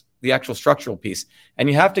operates, the actual structural piece. And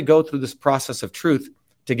you have to go through this process of truth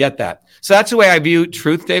to get that. So that's the way I view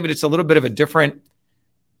truth, David. It's a little bit of a different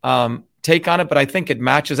take on it, but I think it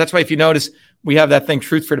matches. That's why if you notice, we have that thing,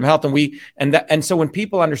 truth, freedom, health, and so when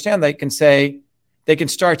people understand, they can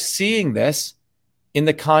start seeing this in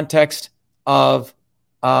the context of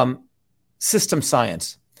system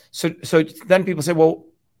science. So then people say, well,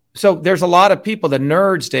 so there's a lot of people, the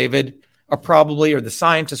nerds, David, are probably, or the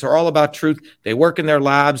scientists are all about truth. They work in their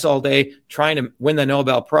labs all day trying to win the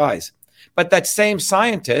Nobel Prize. But that same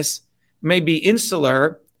scientist may be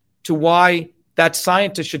insular to why that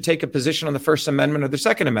scientist should take a position on the First Amendment or the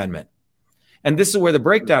Second Amendment. And this is where the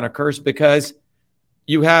breakdown occurs, because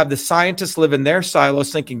you have the scientists live in their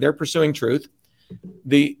silos thinking they're pursuing truth.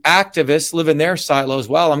 The activists live in their silos.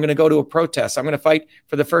 Well, I'm going to go to a protest. I'm going to fight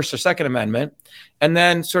for the First or Second Amendment. And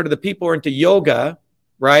then sort of the people who are into yoga,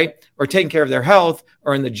 right, or taking care of their health,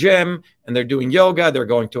 or in the gym, and they're doing yoga, they're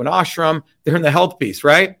going to an ashram, they're in the health piece,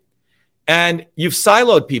 right? And you've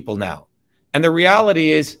siloed people now. And the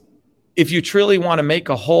reality is, if you truly want to make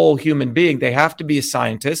a whole human being, they have to be a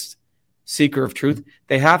scientist, seeker of truth.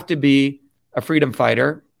 They have to be a freedom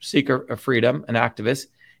fighter, seeker of freedom, an activist.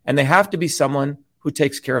 And they have to be someone who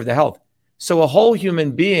takes care of the health. So a whole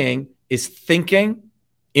human being is thinking,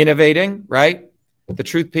 innovating, right? The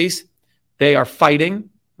truth piece. They are fighting,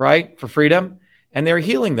 right, for freedom, and they're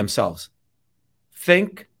healing themselves.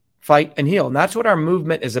 Think, fight, and heal. And that's what our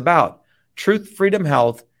movement is about. Truth, freedom,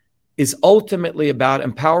 health is ultimately about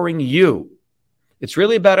empowering you. It's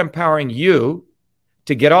really about empowering you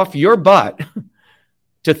to get off your butt,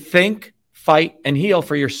 to think, fight, and heal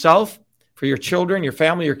for yourself, for your children, your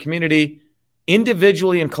family, your community,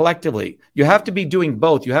 individually and collectively. You have to be doing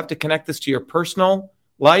both. You have to connect this to your personal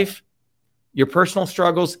life, your personal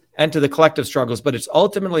struggles, and to the collective struggles. But it's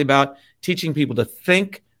ultimately about teaching people to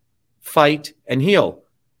think, fight, and heal.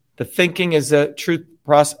 The thinking is a truth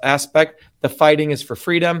aspect. The fighting is for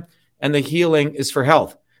freedom, and the healing is for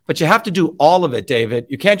health. But you have to do all of it, David.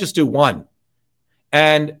 You can't just do one.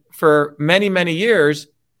 And for many, many years,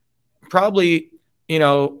 probably,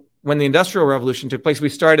 when the Industrial Revolution took place, we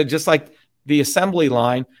started just like the assembly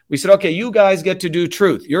line. We said, okay, you guys get to do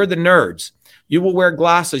truth. You're the nerds. You will wear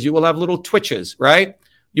glasses. You will have little twitches, right?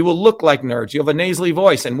 You will look like nerds. You have a nasally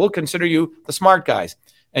voice, and we'll consider you the smart guys.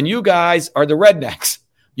 And you guys are the rednecks.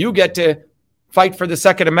 You get to fight for the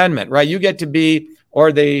Second Amendment, right? You get to be,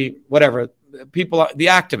 or the whatever, people, the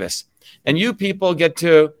activists. And you people get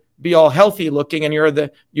to be all healthy looking, and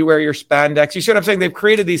you wear your spandex. You see what I'm saying? They've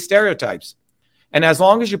created these stereotypes. And as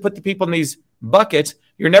long as you put the people in these buckets,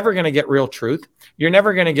 you're never going to get real truth. You're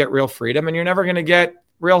never going to get real freedom, and you're never going to get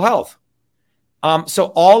real health. So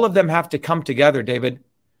all of them have to come together, David.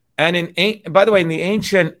 And by the way, in the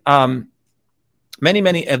ancient,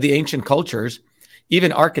 many of the ancient cultures,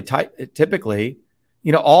 even archetypically,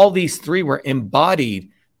 all these three were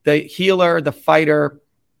embodied: the healer, the fighter,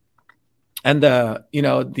 and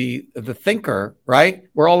the thinker. Right?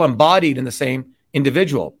 We're all embodied in the same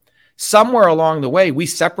individual. Somewhere along the way, we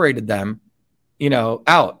separated them,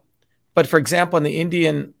 out. But for example, in the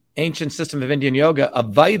Indian ancient system of Indian yoga, a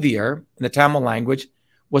Vaidya in the Tamil language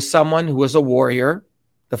was someone who was a warrior,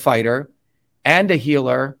 the fighter, and a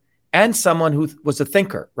healer, and someone who was a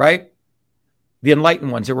thinker, right? The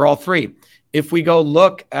enlightened ones, they were all three. If we go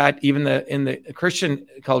look at even in the Christian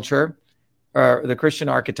culture, or the Christian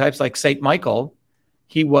archetypes, like Saint Michael,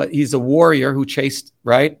 he's a warrior who chased,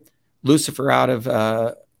 right, Lucifer out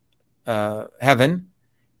of heaven,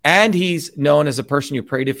 and he's known as a person who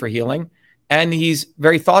prayed for healing, and he's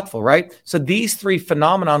very thoughtful, right? So these three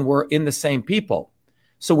phenomenon were in the same people.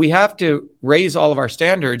 So we have to raise all of our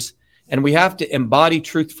standards, and we have to embody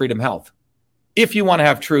truth, freedom, health. If you want to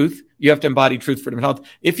have truth, you have to embody truth, freedom, health.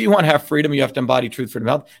 If you want to have freedom, you have to embody truth, freedom,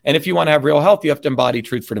 health. And if you want to have real health, you have to embody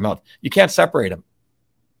truth, freedom, health. You can't separate them.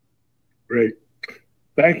 Great.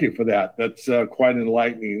 Thank you for that. That's quite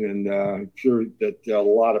enlightening, and I'm sure that a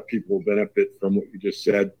lot of people will benefit from what you just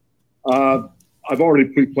said. I've already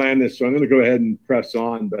pre-planned this, so I'm going to go ahead and press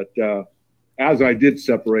on. But as I did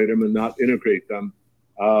separate them and not integrate them,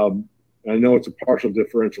 I know it's a partial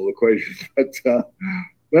differential equation, but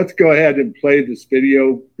let's go ahead and play this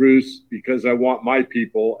video, Bruce, because I want my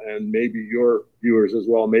people and maybe your viewers as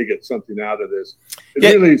well may get something out of this. It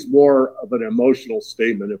really is more of an emotional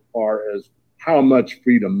statement as far as how much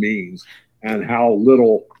freedom means and how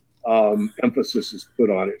little emphasis is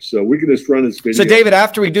put on it. So we can just run this video. So David,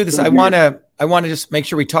 after we do this, I want to just make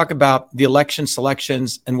sure we talk about the election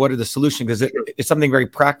selections and what are the solutions, because it's something very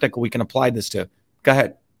practical we can apply this to. Go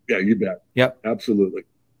ahead. Yeah, you bet. Yep. Absolutely.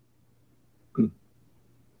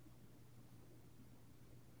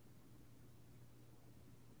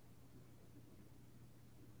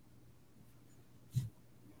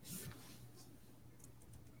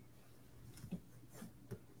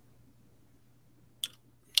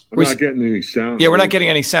 We're not getting any sound. Yeah, we're not getting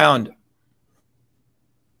any sound.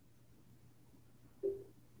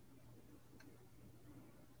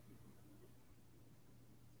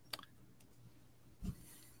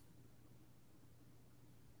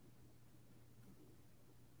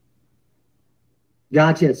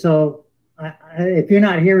 Gotcha. So if you're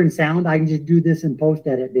not hearing sound, I can just do this and post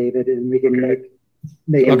edit, David, and we can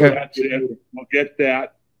make it work. That's it. We'll get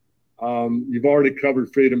that. You've already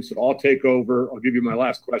covered freedom, so I'll take over. I'll give you my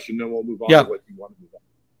last question, then we'll move on to what you want to move on.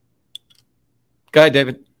 Go ahead,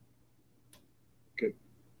 David. Okay.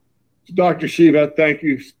 Dr. Shiva, thank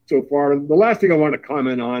you so far. The last thing I want to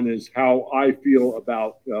comment on is how I feel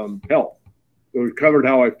about health. So we covered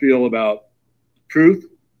how I feel about truth,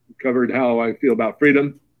 we covered how I feel about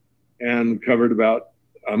freedom, and covered about,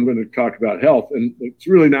 I'm going to talk about health. And it's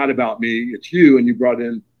really not about me, it's you, and you brought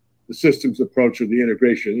in the systems approach or the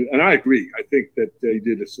integration. And I agree. I think that you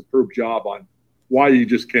did a superb job on why you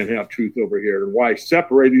just can't have truth over here, and why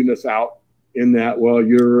separating this out in that, well,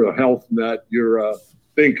 you're a health nut, you're a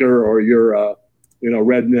thinker, or you're a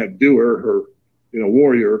redneck doer, or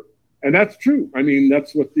warrior. And that's true. I mean,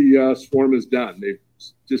 that's what the swarm has done. They've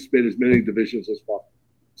just made as many divisions as possible.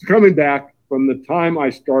 So coming back from the time I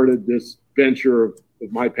started this venture of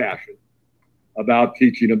my passion about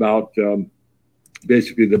teaching about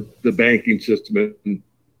basically the banking system and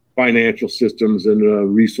financial systems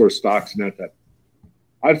and resource stocks and that type,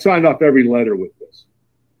 I've signed off every letter with this.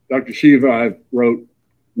 Dr. Shiva, I wrote,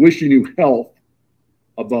 wishing you health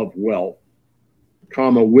above wealth,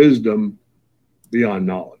 wisdom beyond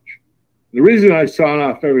knowledge. The reason I sign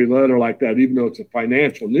off every letter like that, even though it's a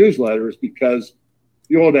financial newsletter, is because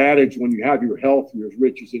the old adage, when you have your health, you're as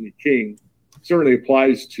rich as any king, certainly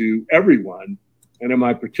applies to everyone. And in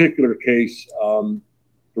my particular case,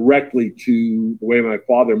 directly to the way my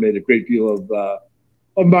father made a great deal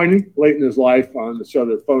of money late in his life on the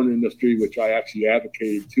cellular phone industry, which I actually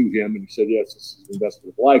advocated to him. And he said, yes, this is an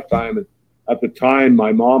investment of a lifetime. And at the time,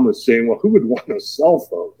 my mom was saying, well, who would want a cell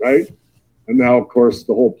phone, right? And now, of course,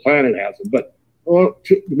 the whole planet has them. But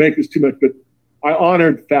to make this too much, but I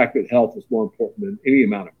honored the fact that health is more important than any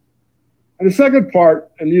amount of money. And the second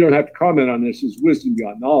part, and you don't have to comment on this, is wisdom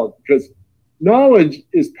beyond knowledge, because knowledge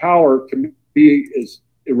is power to me is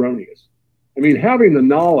erroneous. I mean, having the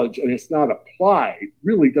knowledge and it's not applied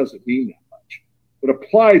really doesn't mean that much. But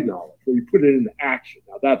applied knowledge, where you put it into action,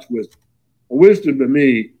 now that's wisdom. And wisdom to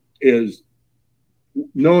me is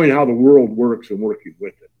knowing how the world works and working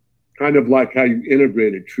with it. Kind of like how you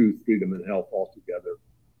integrated truth, freedom, and health all together.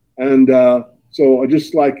 And so I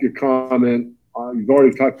just like your comment. You've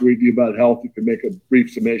already talked a great deal about health. You can make a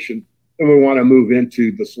brief summation. Then we want to move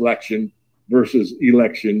into the selection versus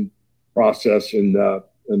election process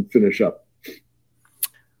and finish up.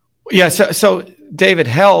 Yeah. So David,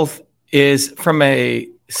 health is, from a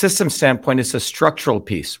system standpoint, it's a structural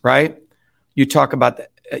piece, right? We can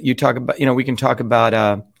talk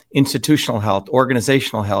about institutional health,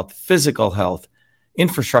 organizational health, physical health,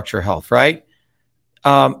 infrastructure health, right?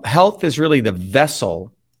 Health is really the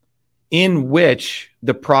vessel in which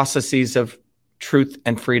the processes of truth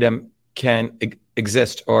and freedom can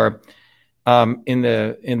exist. Or in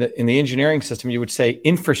the engineering system, you would say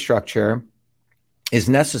infrastructure is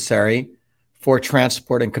necessary for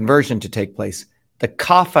transport and conversion to take place. The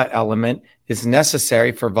kapha element is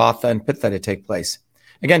necessary for vata and pitta to take place.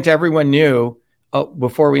 Again, to everyone new,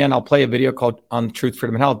 before we end, I'll play a video called on truth,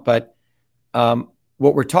 freedom, and health. But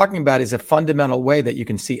what we're talking about is a fundamental way that you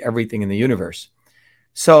can see everything in the universe.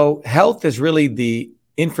 So health is really the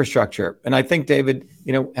infrastructure. And I think, David,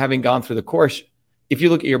 having gone through the course, if you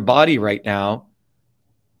look at your body right now,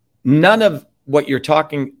 none of what we're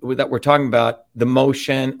talking about, the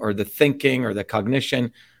motion or the thinking or the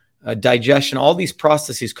cognition, digestion, all these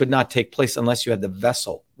processes could not take place unless you had the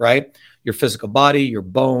vessel, right? Your physical body, your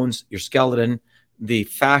bones, your skeleton, the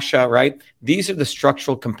fascia, right? These are the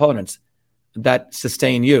structural components that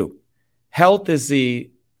sustain you. Health is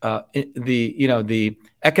the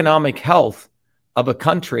economic health of a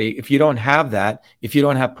country. If you don't have that, if you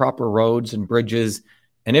don't have proper roads and bridges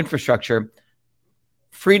and infrastructure,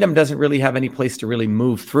 freedom doesn't really have any place to really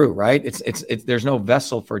move through, right? There's no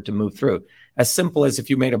vessel for it to move through. As simple as if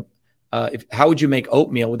you made how would you make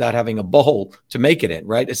oatmeal without having a bowl to make it in,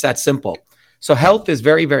 right? It's that simple. So health is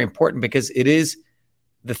very, very important because it is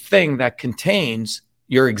the thing that contains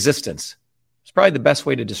your existence. It's probably the best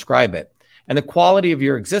way to describe it. And the quality of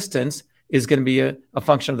your existence is going to be a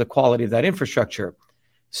function of the quality of that infrastructure.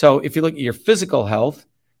 So if you look at your physical health,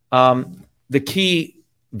 the key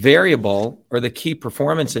variable or the key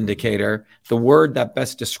performance indicator, the word that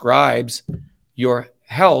best describes your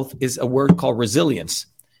health is a word called resilience.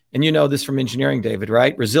 And you know this from engineering, David,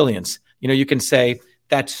 right? Resilience. You can say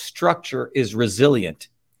that structure is resilient.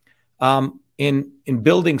 In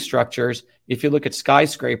building structures, if you look at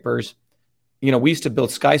skyscrapers, we used to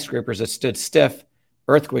build skyscrapers that stood stiff.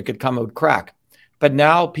 Earthquake could come, it would crack. But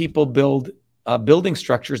now people build building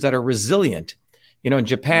structures that are resilient. In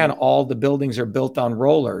Japan, all the buildings are built on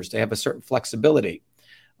rollers. They have a certain flexibility.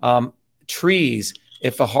 Trees,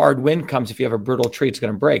 if a hard wind comes, if you have a brittle tree, it's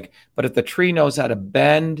going to break. But if the tree knows how to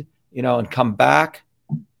bend, and come back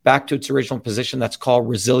to its original position, that's called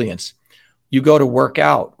resilience. You go to work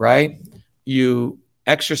out, right? You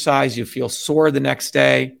exercise, you feel sore the next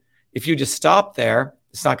day. If you just stop there,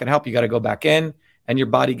 it's not going to help. You got to go back in and your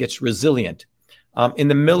body gets resilient. In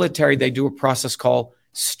the military, they do a process called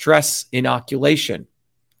stress inoculation.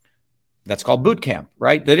 That's called boot camp,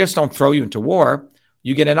 right? They just don't throw you into war.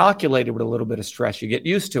 You get inoculated with a little bit of stress. You get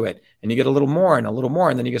used to it and you get a little more, and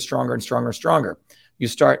then you get stronger and stronger and stronger. You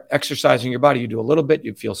start exercising your body. You do a little bit,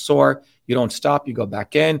 you feel sore. You don't stop. You go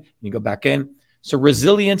back in and you go back in. So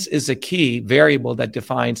resilience is a key variable that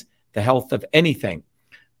defines the health of anything.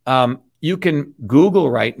 You can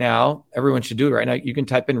Google right now. Everyone should do it right now. You can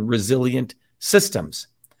type in resilient systems,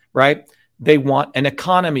 right? They want an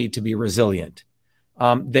economy to be resilient.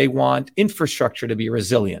 They want infrastructure to be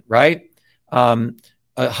resilient, right? A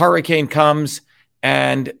hurricane comes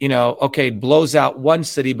and, it blows out one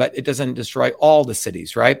city, but it doesn't destroy all the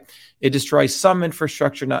cities, right? It destroys some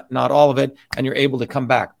infrastructure, not all of it, and you're able to come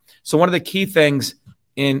back. So one of the key things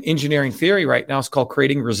in engineering theory right now is called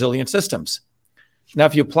creating resilient systems. Now,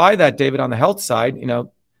 if you apply that, David, on the health side, and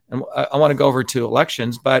I want to go over to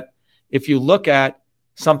elections, but if you look at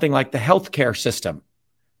something like the healthcare system,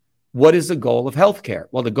 what is the goal of healthcare?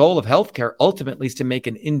 Well, the goal of healthcare ultimately is to make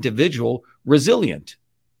an individual resilient.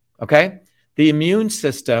 Okay? The immune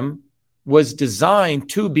system was designed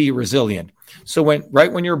to be resilient. So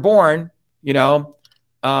when you're born,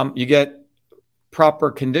 you get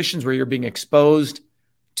proper conditions where you're being exposed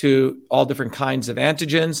to all different kinds of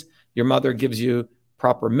antigens. Your mother gives you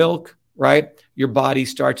proper milk, right? Your body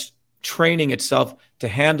starts training itself to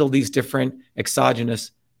handle these different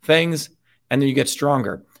exogenous things, and then you get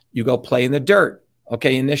stronger. You go play in the dirt.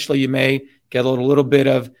 Okay, initially you may get a little bit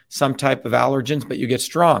of some type of allergens, but you get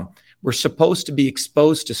strong. We're supposed to be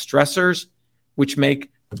exposed to stressors, which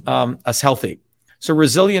make us healthy. So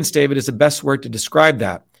resilience, David, is the best word to describe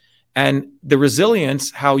that. And the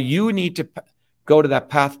resilience, how you need to go to that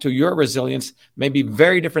path to your resilience may be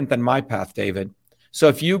very different than my path, David. So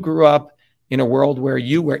if you grew up in a world where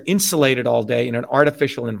you were insulated all day in an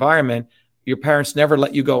artificial environment, your parents never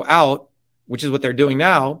let you go out, which is what they're doing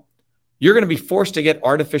now, you're going to be forced to get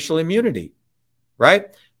artificial immunity,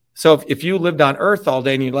 right? So if you lived on Earth all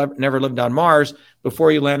day and you never lived on Mars,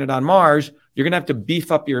 before you landed on Mars, you're going to have to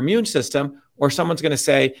beef up your immune system, or someone's going to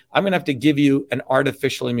say, I'm going to have to give you an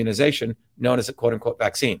artificial immunization known as a quote unquote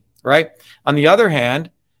vaccine, right? On the other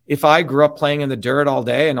hand, if I grew up playing in the dirt all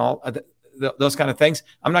day and all those kind of things,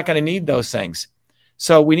 I'm not going to need those things.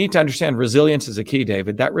 So we need to understand resilience is a key,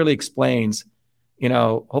 David. That really explains,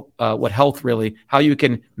 what health really, how you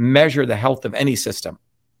can measure the health of any system.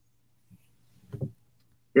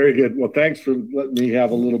 Very good. Well, thanks for letting me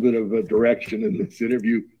have a little bit of a direction in this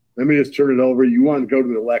interview. Let me just turn it over. You want to go to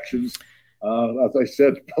the elections. As I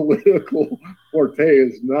said, political forte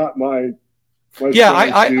is not my yeah,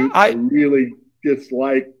 I really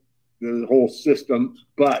dislike the whole system,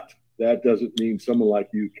 but that doesn't mean someone like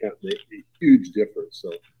you can't make a huge difference.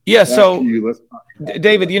 So yeah, so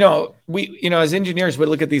David, we as engineers, we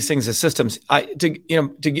look at these things as systems. To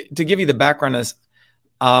give you the background is,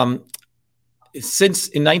 since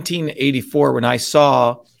in 1984, when I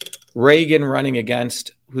saw Reagan running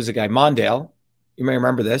against, who's the guy, Mondale, you may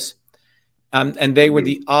remember this, and they were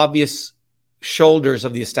the obvious shoulders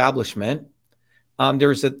of the establishment. There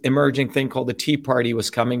was an emerging thing called the Tea Party was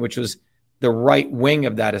coming, which was the right wing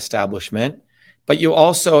of that establishment. But you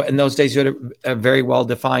also, in those days, you had a very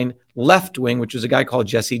well-defined left wing, which was a guy called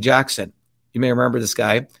Jesse Jackson. You may remember this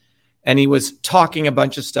guy. And he was talking a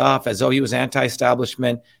bunch of stuff as though he was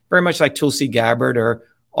anti-establishment, very much like Tulsi Gabbard or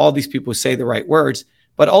all these people who say the right words.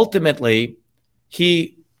 But ultimately,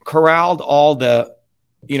 he corralled all the,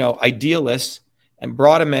 idealists and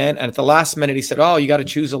brought them in. And at the last minute, he said, oh, you got to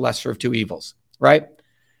choose a lesser of two evils, right?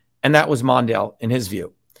 And that was Mondale, in his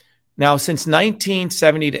view. Now, since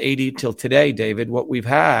 1970 to 80 till today, David, what we've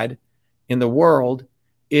had in the world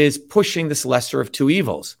is pushing this lesser of two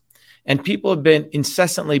evils. And people have been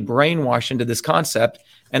incessantly brainwashed into this concept.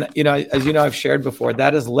 And, as I've shared before,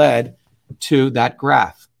 that has led to that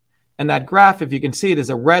graph. And that graph, if you can see it, is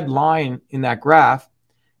a red line in that graph,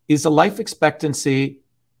 is the life expectancy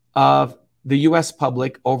of the U.S.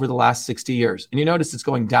 public over the last 60 years. And you notice it's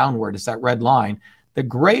going downward. It's that red line. The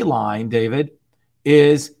gray line, David,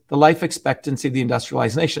 is the life expectancy of the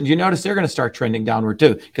industrialized nations. You notice they're going to start trending downward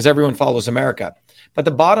too, because everyone follows America. But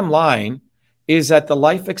the bottom line is that the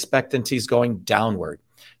life expectancy is going downward.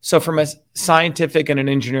 So from a scientific and an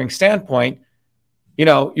engineering standpoint,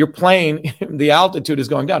 your plane, the altitude is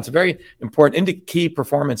going down. It's a very important key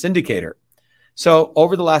performance indicator. So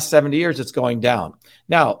over the last 70 years, it's going down.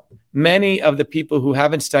 Now, many of the people who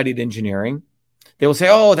haven't studied engineering, They will say,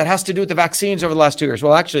 oh, that has to do with the vaccines over the last 2 years.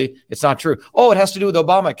 Well, actually, it's not true. Oh, it has to do with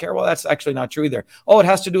Obamacare. Well, that's actually not true either. Oh, it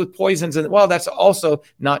has to do with poisons. And well, that's also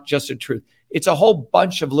not just a truth. It's a whole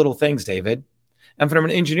bunch of little things, David. And from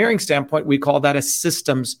an engineering standpoint, we call that a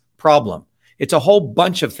systems problem. It's a whole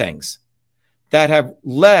bunch of things that have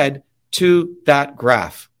led to that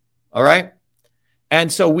graph. All right.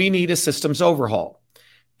 And so we need a systems overhaul.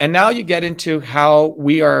 And now you get into how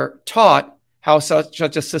we are taught how such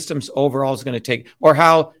a systems overhaul is going to take, or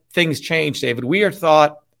how things change, David. We are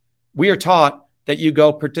taught that you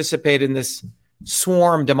go participate in this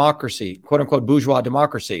swarm democracy, quote unquote, bourgeois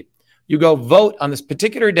democracy. You go vote on this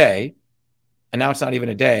particular day, and now it's not even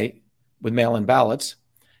a day with mail-in ballots.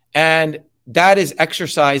 And that is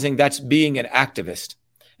exercising, that's being an activist.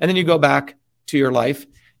 And then you go back to your life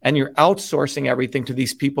and you're outsourcing everything to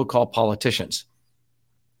these people called politicians.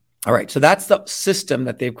 All right, so that's the system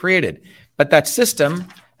that they've created. But that system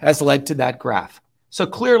has led to that graph. So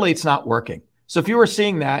clearly it's not working. So if you were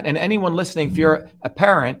seeing that, and anyone listening, if you're a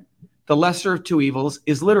parent, the lesser of two evils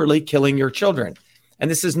is literally killing your children. And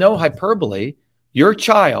this is no hyperbole. Your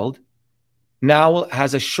child now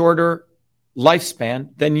has a shorter lifespan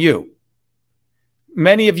than you.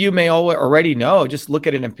 Many of you may already know, just look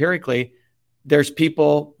at it empirically, there's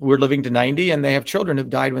people who are living to 90 and they have children who've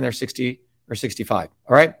died when they're 60 or 65.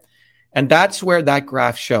 All right. And that's where that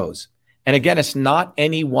graph shows. And again, it's not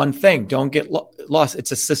any one thing. Don't get lost.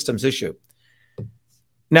 It's a systems issue.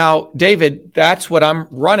 Now, David, that's what I'm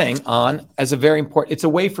running on as a very important, it's a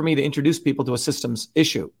way for me to introduce people to a systems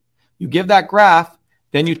issue. You give that graph,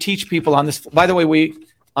 then you teach people on this. By the way,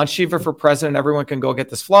 on Shiva for President, everyone can go get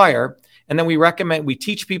this flyer. And then we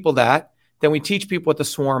teach people that. Then we teach people what the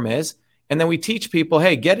swarm is. And then we teach people,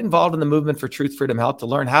 hey, get involved in the movement for truth, freedom, health to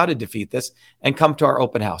learn how to defeat this and come to our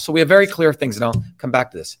open house. So we have very clear things, and I'll come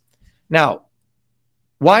back to this. Now,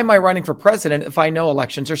 why am I running for president if I know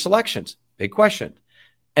elections are selections? Big question.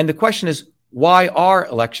 And the question is, why are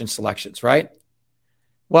election selections, right?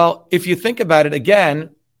 Well, if you think about it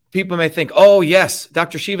again, people may think, oh, yes,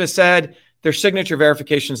 Dr. Shiva said their signature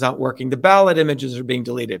verification is not working. The ballot images are being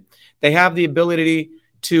deleted. They have the ability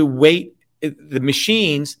to wait. The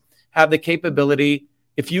machines have the capability.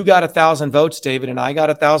 If you got 1,000 votes, David, and I got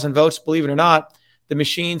 1,000 votes, believe it or not, the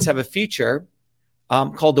machines have a feature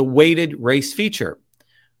called the weighted race feature.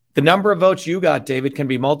 The number of votes you got, David, can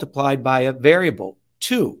be multiplied by a variable,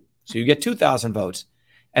 2. So you get 2,000 votes,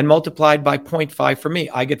 and multiplied by 0.5 for me.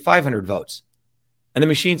 I get 500 votes. And the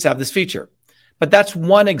machines have this feature. But that's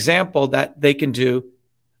one example that they can do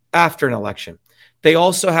after an election. They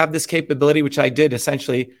also have this capability, which I did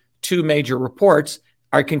essentially 2 major reports.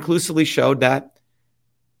 I conclusively showed that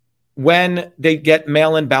when they get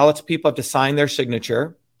mail-in ballots, people have to sign their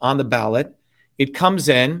signature on the ballot. It comes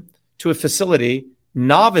in to a facility.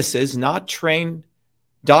 Novices, not trained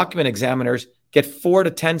document examiners, get 4 to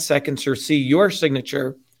 10 seconds to see your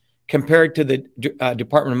signature compared to the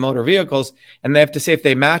Department of Motor Vehicles. And they have to say if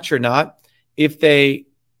they match or not. If they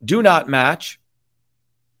do not match,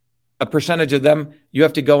 a percentage of them, you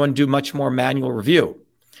have to go and do much more manual review.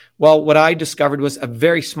 Well, what I discovered was a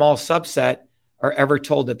very small subset are ever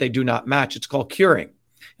told that they do not match. It's called curing.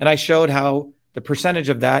 And I showed how the percentage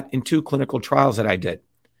of that in 2 clinical trials that I did.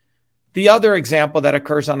 The other example that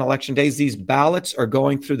occurs on election days, these ballots are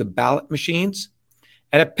going through the ballot machines,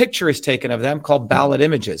 and a picture is taken of them called ballot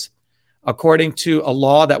images. According to a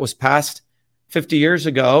law that was passed 50 years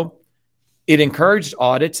ago, it encouraged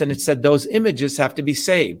audits, and it said those images have to be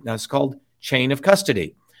saved. Now, it's called chain of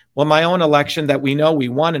custody. Well, my own election that we know we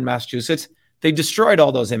won in Massachusetts, they destroyed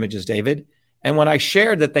all those images, David. And when I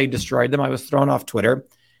shared that they destroyed them, I was thrown off Twitter.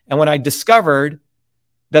 And when I discovered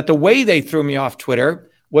that the way they threw me off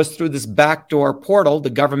Twitter was through this backdoor portal, the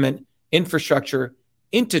government infrastructure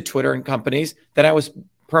into Twitter and companies, then I was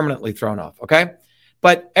permanently thrown off, okay?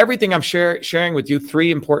 But everything I'm sharing with you,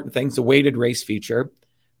 3 important things: the weighted race feature,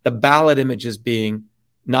 the ballot images being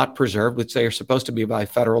not preserved, which they are supposed to be by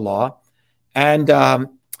federal law, and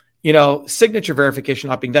signature verification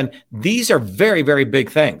not being done. These are very, very big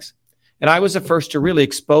things. And I was the first to really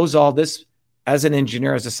expose all this as an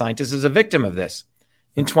engineer, as a scientist, as a victim of this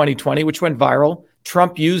in 2020, which went viral.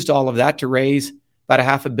 Trump used all of that to raise about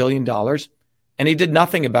 $500 million, and he did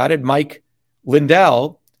nothing about it. Mike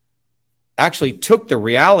Lindell actually took the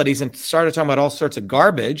realities and started talking about all sorts of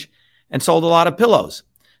garbage and sold a lot of pillows.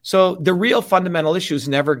 So the real fundamental issues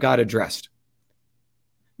never got addressed.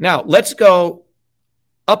 Now, let's go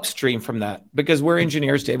upstream from that, because we're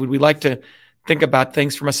engineers, David. We like to think about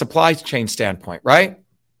things from a supply chain standpoint, right?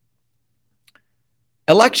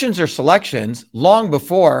 Elections are selections long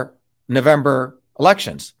before November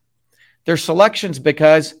elections. They're selections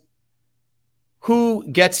because who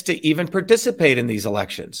gets to even participate in these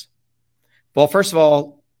elections? Well, first of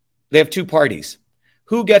all, they have two parties.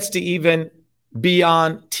 Who gets to even be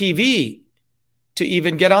on TV to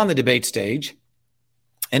even get on the debate stage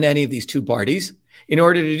in any of these two parties? In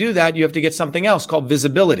order to do that, you have to get something else called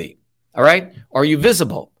visibility. All right? Are you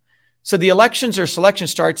visible? So the elections or selection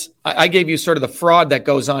starts, I gave you sort of the fraud that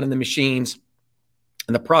goes on in the machines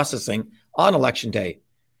and the processing on election day.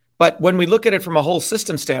 But when we look at it from a whole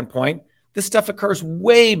system standpoint, this stuff occurs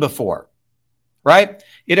way before, right?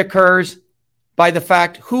 It occurs by the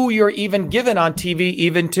fact who you're even given on TV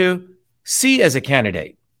even to see as a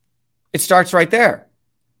candidate. It starts right there.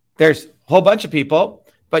 There's a whole bunch of people,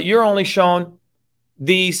 but you're only shown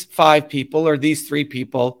these 5 people or these 3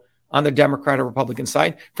 people on the Democrat or Republican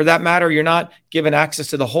side. For that matter, you're not given access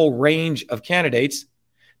to the whole range of candidates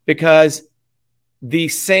because the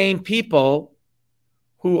same people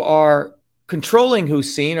who are controlling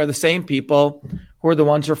who's seen are the same people who are the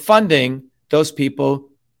ones who are funding those people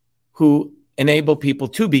who enable people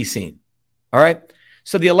to be seen. All right.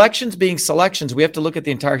 So the elections being selections, we have to look at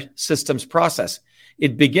the entire systems process.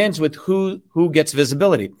 It begins with who gets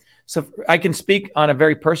visibility. So I can speak on a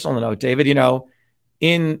very personal note, David. You know,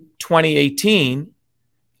 in 2018,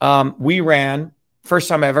 we ran, first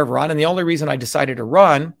time I've ever run. And the only reason I decided to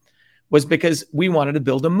run was because we wanted to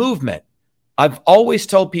build a movement. I've always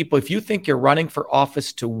told people, if you think you're running for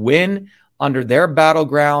office to win under their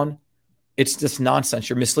battleground, it's just nonsense.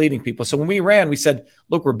 You're misleading people. So when we ran, we said,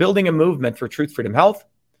 look, we're building a movement for truth, freedom, health.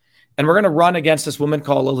 And we're going to run against this woman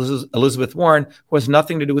called Elizabeth Warren, who has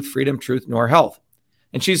nothing to do with freedom, truth, nor health.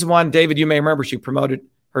 And she's the one, David, you may remember, she promoted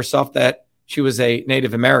herself that she was a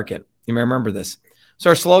Native American. You may remember this. So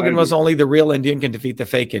our slogan was only the real Indian can defeat the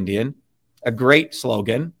fake Indian. A great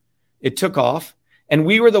slogan. It took off. And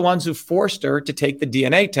we were the ones who forced her to take the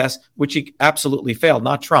DNA test, which she absolutely failed,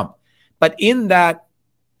 not Trump. But in that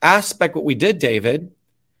aspect, what we did, David,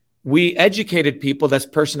 we educated people this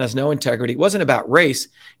person has no integrity. It wasn't about race.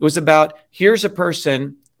 It was about, here's a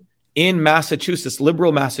person in Massachusetts,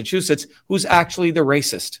 liberal Massachusetts, who's actually the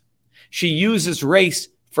racist. She uses race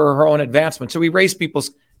for her own advancement. So we raised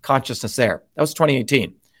people's consciousness there. That was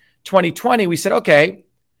 2018. 2020, we said, okay,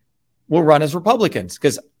 we'll run as Republicans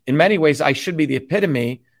because in many ways, I should be the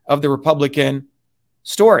epitome of the Republican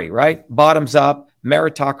story, right? Bottoms up,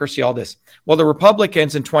 meritocracy, all this. Well, the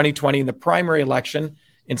Republicans in 2020, in the primary election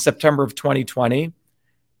in September of 2020,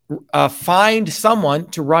 find someone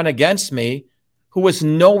to run against me who was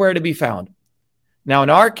nowhere to be found. Now, in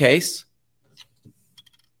our case,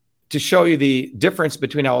 to show you the difference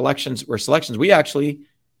between how elections were selections, we actually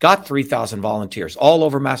got 3,000 volunteers all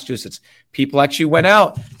over Massachusetts. People actually went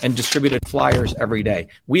out and distributed flyers every day.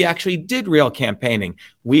 We actually did real campaigning.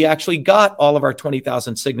 We actually got all of our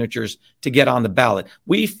 20,000 signatures to get on the ballot.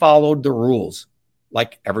 We followed the rules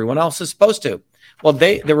like everyone else is supposed to. Well,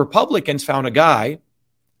 the Republicans found a guy.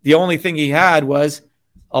 The only thing he had was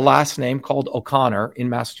a last name called O'Connor in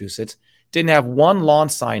Massachusetts. Didn't have one lawn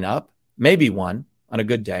sign up, maybe one on a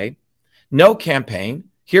good day. No campaign.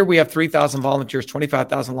 Here we have 3,000 volunteers,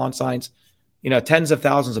 25,000 lawn signs, tens of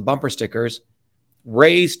thousands of bumper stickers,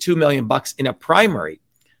 raised $2 million in a primary.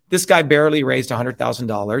 This guy barely raised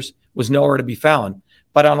 $100,000, was nowhere to be found.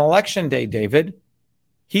 But on election day, David,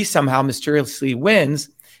 he somehow mysteriously wins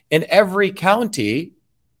in every county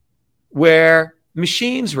where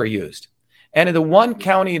machines were used. And in the one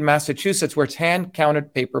county in Massachusetts where it's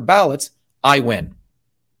hand-counted paper ballots, I win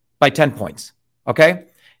by 10 points, okay?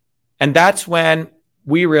 And that's when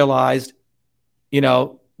we realized,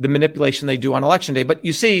 the manipulation they do on election day. But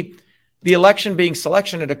you see, the election being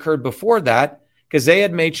selection had occurred before that because they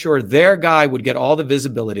had made sure their guy would get all the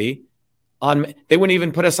visibility on. They wouldn't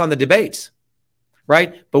even put us on the debates,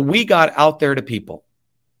 right? But we got out there to people.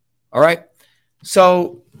 All right.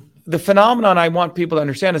 So the phenomenon I want people to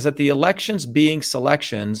understand is that the elections being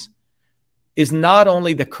selections is not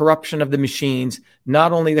only the corruption of the machines,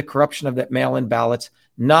 not only the corruption of the mail-in ballots,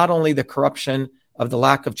 not only the corruption of the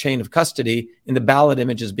lack of chain of custody in the ballot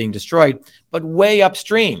images being destroyed, but way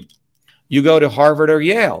upstream. You go to Harvard or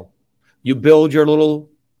Yale, you build your little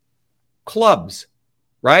clubs,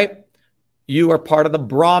 right? You are part of the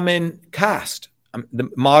Brahmin caste, the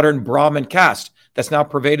modern Brahmin caste that's now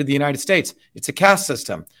pervaded the United States. It's a caste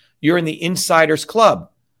system. You're in the Insiders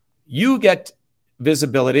Club. You get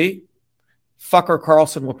visibility. Fucker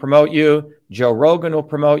Carlson will promote you. Joe Rogan will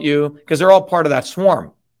promote you because they're all part of that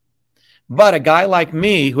swarm. But a guy like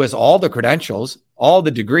me who has all the credentials, all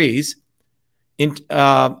the degrees,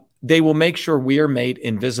 they will make sure we are made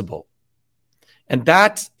invisible. And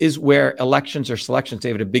that is where elections or selections,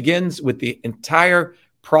 David, it begins with the entire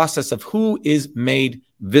process of who is made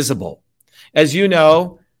visible. As you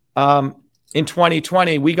know, in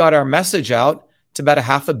 2020, we got our message out to about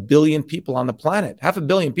 500 million people on the planet, 500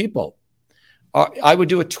 million people. I would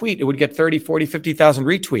do a tweet. It would get 30, 40, 50,000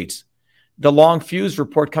 retweets. The Long Fuse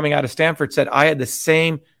report coming out of Stanford said I had the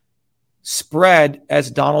same spread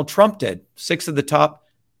as Donald Trump did, 6 of the top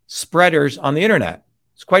spreaders on the internet.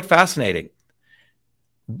 It's quite fascinating.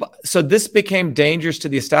 So this became dangerous to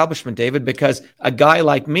the establishment, David, because a guy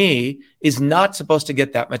like me is not supposed to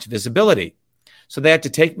get that much visibility. So they had to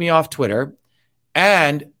take me off Twitter,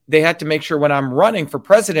 and they had to make sure when I'm running for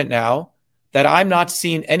president now that I'm not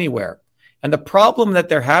seen anywhere. And the problem that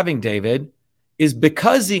they're having, David, is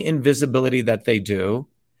because the invisibility that they do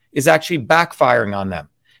is actually backfiring on them.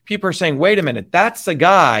 People are saying, wait a minute, that's the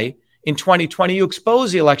guy in 2020 who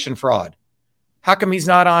exposed the election fraud. How come he's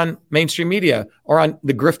not on mainstream media or on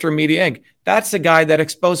the Grifter Media Inc.? That's the guy that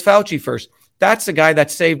exposed Fauci first. That's the guy that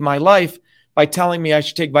saved my life by telling me I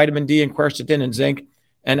should take vitamin D and quercetin and zinc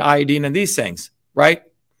and iodine and these things, right?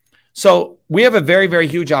 So we have a very, very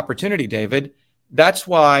huge opportunity, David. That's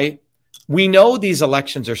why we know these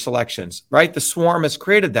elections are selections, right? The swarm has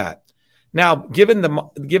created that. Now, given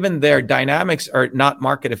their dynamics are not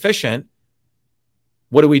market efficient,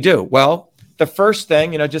 what do? Well, the first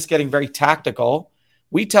thing, just getting very tactical,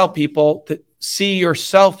 we tell people to see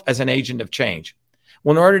yourself as an agent of change.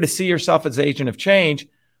 Well, in order to see yourself as an agent of change,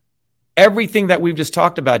 everything that we've just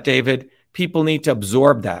talked about, David, people need to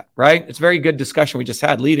absorb that, right? It's a very good discussion we just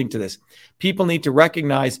had leading to this. People need to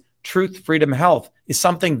recognize truth, freedom, health is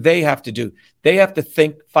something they have to do. They have to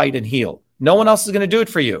think, fight, and heal. No one else is going to do it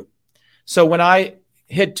for you. So when I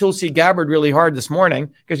hit Tulsi Gabbard really hard this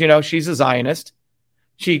morning, because, she's a Zionist,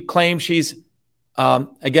 she claims she's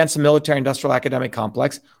against the military-industrial academic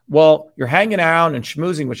complex. Well, you're hanging around and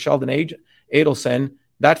schmoozing with Sheldon Adelson,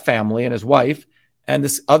 that family, and his wife, and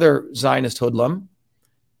this other Zionist hoodlum.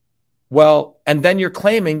 Well, and then you're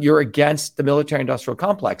claiming you're against the military-industrial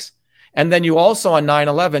complex. And then you also on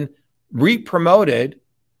 9/11 re-promoted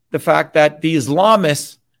the fact that the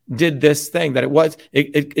Islamists did this thing, that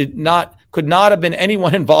it could not have been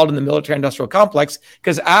anyone involved in the military-industrial complex,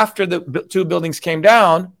 because after the 2 buildings came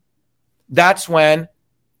down, that's when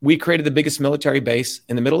we created the biggest military base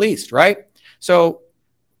in the Middle East, right? So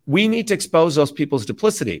we need to expose those people's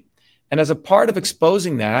duplicity. And as a part of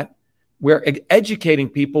exposing that, we're educating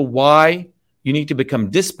people why you need to become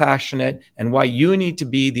dispassionate and why you need to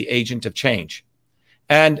be the agent of change.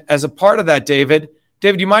 And as a part of that, David,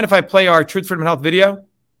 do you mind if I play our Truth, Freedom, and Health video?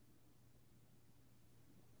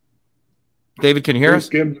 David, can you hear us?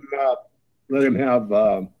 Let him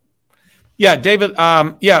have... Yeah, David,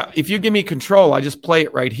 if you give me control, I just play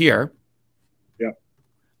it right here. Yeah.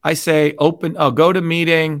 I say go to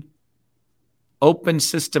meeting, open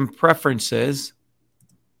system preferences.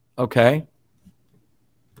 Okay.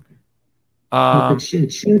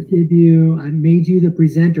 It should give you, I made you the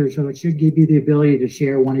presenter, so it should give you the ability to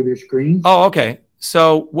share one of your screens. Oh, okay.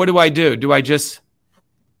 So what do I do? Do I just...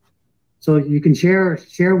 So you can share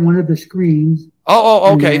one of the screens.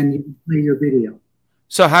 Oh, okay. And then you can play your video.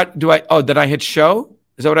 So how do did I hit show?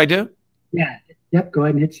 Is that what I do? Yeah. Yep. Go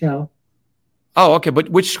ahead and hit show. Oh, okay. But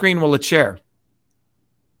which screen will it share?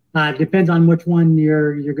 It depends on which one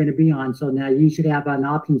you're going to be on. So now you should have an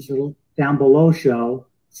option down below show.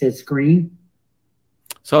 It says screen.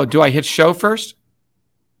 So do I hit show first?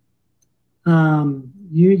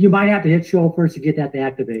 You might have to hit show first to get that to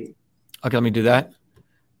activate. Okay, let me do that.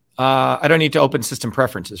 I don't need to open system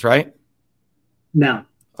preferences, right? No.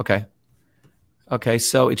 Okay. Okay,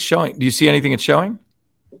 so it's showing. Do you see anything it's showing?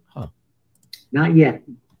 Huh. Not yet.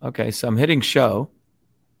 Okay, so I'm hitting show.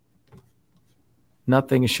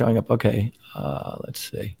 Nothing is showing up. Okay,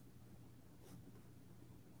 let's see.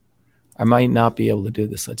 I might not be able to do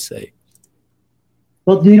this. Let's see.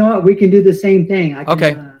 Well, you know what? We can do the same thing. I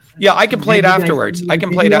can play it afterwards. I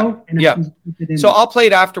can play it out. Yeah. So I'll play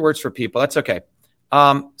it afterwards for people. That's okay.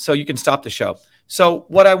 So you can stop the show. So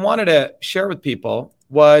what I wanted to share with people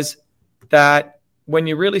was that when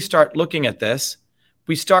you really start looking at this,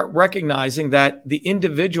 we start recognizing that the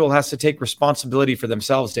individual has to take responsibility for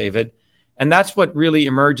themselves, David. And that's what really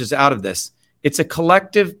emerges out of this. It's a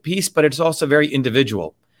collective piece, but it's also very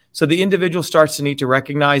individual. So the individual starts to need to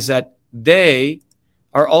recognize that they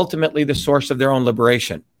are ultimately the source of their own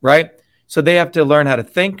liberation, right? So they have to learn how to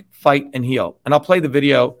think, fight, and heal. And I'll play the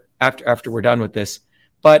video after we're done with this.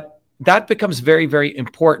 But that becomes very, very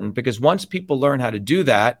important, because once people learn how to do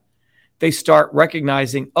that, they start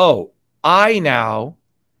recognizing, oh, I now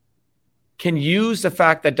can use the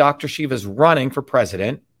fact that Dr. Shiva is running for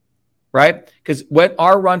president, right? Because when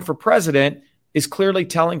our run for president is clearly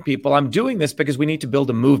telling people, I'm doing this because we need to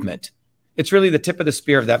build a movement. It's really the tip of the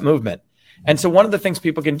spear of that movement. And so one of the things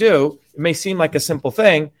people can do, it may seem like a simple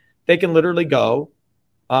thing, they can literally go,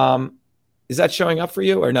 is that showing up for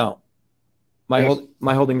you or no? Am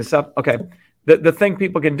I holding this up? Okay. The thing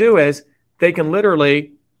people can do is they can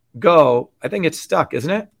literally go, I think it's stuck, isn't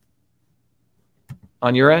it?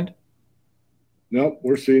 On your end? Nope,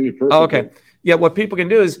 we're seeing you perfectly. Oh, okay. Yeah, what people can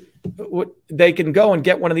do is they can go and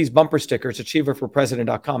get one of these bumper stickers at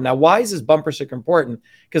SHIVAforpresident.com. Now, why is this bumper sticker important?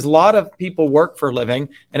 Because a lot of people work for a living,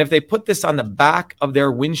 and if they put this on the back of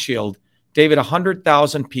their windshield, David,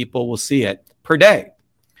 100,000 people will see it per day.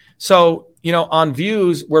 So, on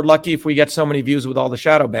views, we're lucky if we get so many views with all the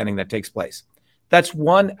shadow banning that takes place. That's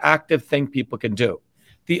one active thing people can do.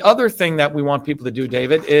 The other thing that we want people to do,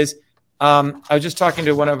 David, is I was just talking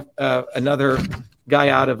to another guy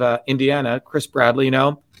out of Indiana, Chris Bradley,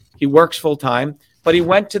 he works full time, but he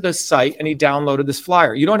went to the site and he downloaded this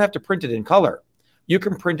flyer. You don't have to print it in color. You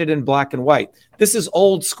can print it in black and white. This is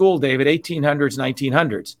old school, David, 1800s,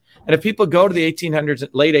 1900s. And if people go to the 1800s,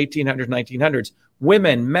 late 1800s, 1900s,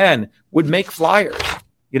 women, men would make flyers,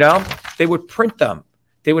 they would print them.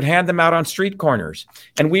 They would hand them out on street corners.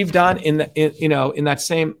 And we've done in that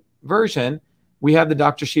same version, we have the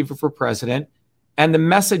Dr. Shiva for President. And the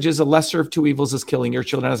message is a lesser of two evils is killing your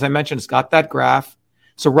children. As I mentioned, it's got that graph.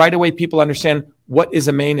 So right away, people understand what is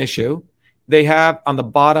a main issue. They have on the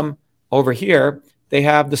bottom over here, they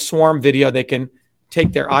have the swarm video. They can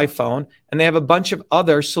take their iPhone, and they have a bunch of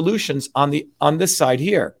other solutions on this side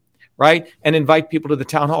here, right? And invite people to the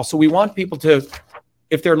town hall. So we want people to,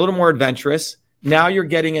 if they're a little more adventurous, now you're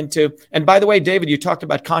getting into, and by the way, David, you talked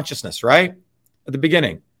about consciousness, right? At the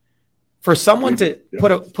beginning. For someone to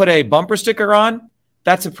put a bumper sticker on,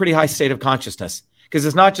 that's a pretty high state of consciousness, because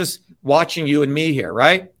it's not just watching you and me here,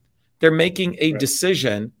 right? They're making a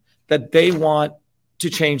decision that they want to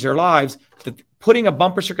change their lives. That putting a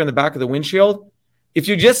bumper sticker in the back of the windshield, if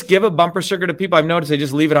you just give a bumper sticker to people, I've noticed they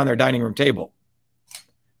just leave it on their dining room table.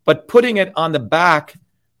 But putting it on the back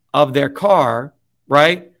of their car,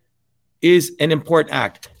 right, is an important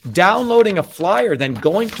act. Downloading a flyer, then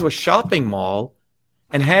going to a shopping mall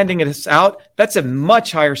and handing it out, that's a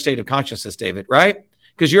much higher state of consciousness, David, right?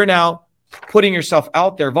 Because you're putting yourself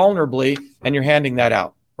out there vulnerably and you're handing that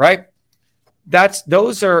out, right?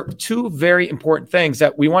 Those are two very important things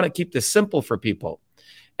that we want to keep this simple for people.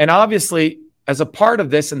 And obviously, as a part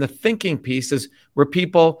of this and the thinking piece is where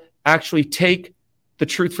people actually take the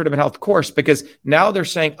Truth, Freedom, and Health course, because now they're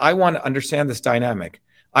saying, I want to understand this dynamic.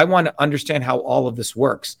 I want to understand how all of this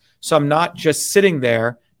works. So I'm not just sitting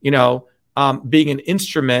there, being an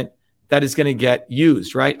instrument that is going to get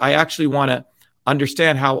used, right? I actually want to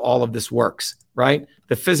understand how all of this works, right?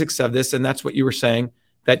 The physics of this. And that's what you were saying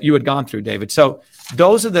that you had gone through, David. So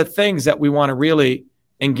those are the things that we want to really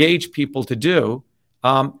engage people to do,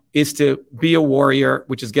 is to be a warrior,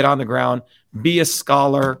 which is get on the ground, be a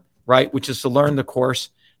scholar, right? Which is to learn the course.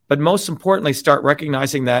 But most importantly, start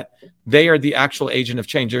recognizing that they are the actual agent of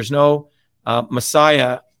change. There's no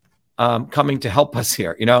Messiah coming to help us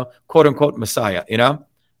here, quote unquote Messiah,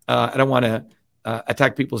 I don't want to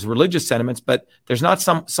attack people's religious sentiments, but there's not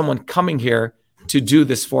someone coming here to do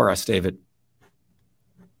this for us, David.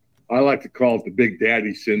 I like to call it the Big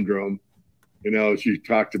Daddy syndrome. As you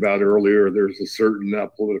talked about earlier, there's a certain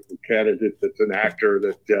political candidate that's an actor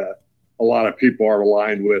that a lot of people are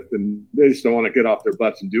aligned with, and they just don't want to get off their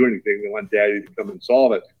butts and do anything. They want daddy to come and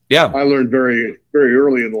solve it. Yeah. I learned very, very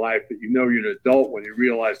early in life that you're an adult when you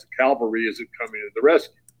realize the cavalry isn't coming to the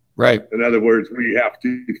rescue. Right. In other words, we have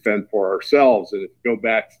to defend for ourselves. And if you go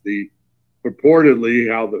back to the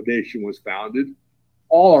purportedly how the nation was founded,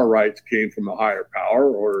 all our rights came from a higher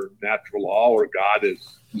power or natural law or God as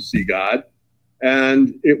you see God.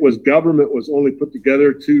 And government was only put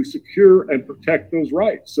together to secure and protect those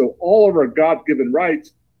rights. So all of our God-given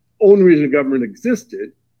rights, only reason government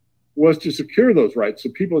existed was to secure those rights. So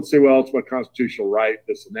people would say, well, it's my constitutional right,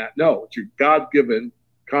 this and that. No, it's your God-given,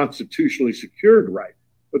 constitutionally secured right.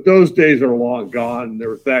 But those days are long gone. There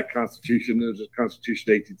was that Constitution. There was a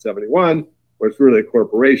Constitution 1871, where it's really a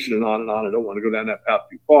corporation and on and on. I don't want to go down that path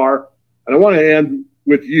too far. And I want to end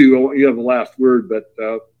with you. I want you to have the last word, but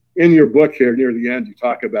in your book here near the end, you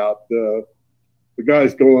talk about the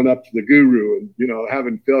guys going up to the guru and,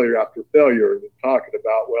 having failure after failure and talking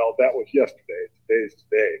about, well, that was yesterday. Today's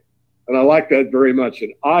today. And I like that very much.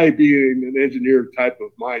 And I, being an engineer type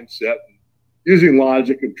of mindset, and using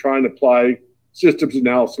logic and trying to apply systems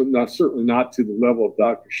analysis, certainly not to the level of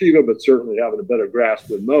Dr. Shiva, but certainly having a better grasp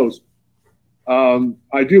than most,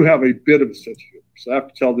 I do have a bit of a sense of humor. So I have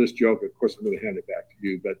to tell this joke. Of course, I'm going to hand it back to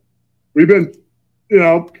you. But we've been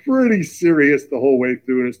pretty serious the whole way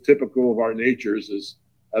through, and it's typical of our natures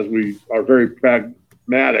as we are very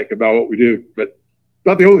dramatic about what we do, but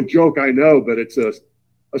not the only joke I know, but it's a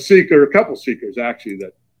seeker, a couple seekers actually,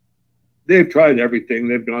 that they've tried everything.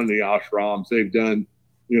 They've gone to the ashrams. They've done,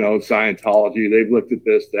 Scientology. They've looked at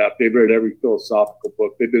this, that. They've read every philosophical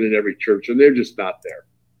book. They've been in every church, and they're just not there.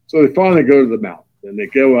 So they finally go to the mountain, and they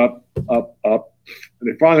go up, and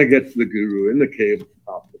they finally get to the guru in the cave at the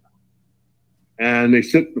top of the mountain. And they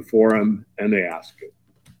sit before him, and they ask him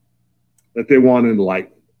that they want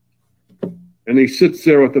enlightenment. And he sits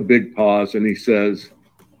there with a big pause, and he says,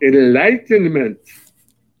 enlightenment,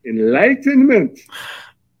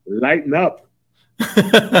 lighten up.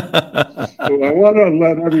 So I want to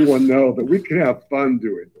let everyone know that we can have fun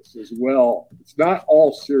doing this as well. It's not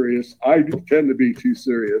all serious. I do tend to be too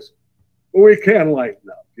serious, but we can lighten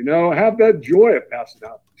up. Have that joy of passing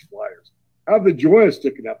out these flyers. Have the joy of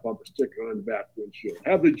sticking that bumper sticker on the back windshield.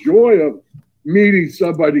 Have the joy of meeting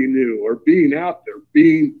somebody new or being out there,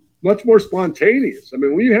 being much more spontaneous. I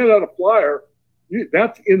mean, when you hand out a flyer,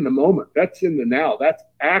 that's in the moment. That's in the now. That's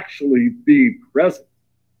actually being present.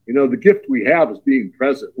 The gift we have is being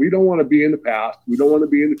present. We don't want to be in the past. We don't want to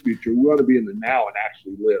be in the future. We want to be in the now and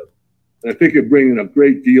actually live. And I think you're bringing a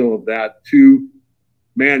great deal of that to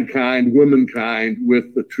mankind, womankind,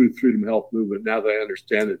 with the Truth, Freedom, Health movement. Now that I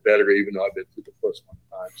understand it better, even though I've been through the first one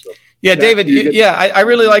time. So, yeah, David. I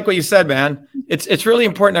really like what you said, man. It's really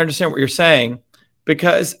important to understand what you're saying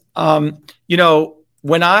because,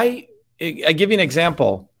 when I give you an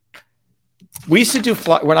example. We used to do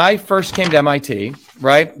when I first came to MIT,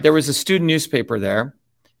 right? There was a student newspaper there,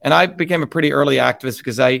 and I became a pretty early activist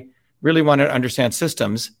because I really wanted to understand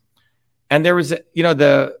systems. And there was,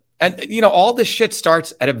 all this shit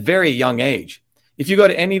starts at a very young age. If you go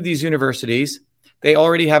to any of these universities, they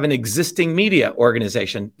already have an existing media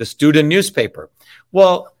organization, the student newspaper.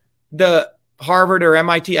 Well, the Harvard or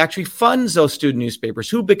MIT actually funds those student newspapers.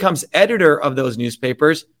 Who becomes editor of those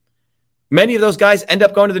newspapers? Many of those guys end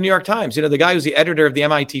up going to the New York Times. The guy who's the editor of the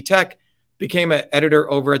MIT Tech became an editor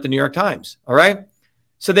over at the New York Times. All right.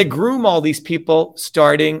 So they groom all these people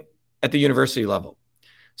starting at the university level.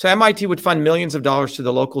 So MIT would fund millions of dollars to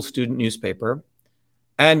the local student newspaper.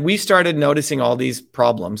 And we started noticing all these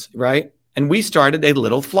problems, right? And we started a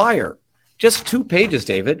little flyer, just 2 pages,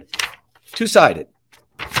 David, 2-sided,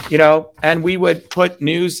 and we would put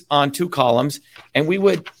news on 2 columns and we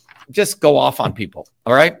would just go off on people.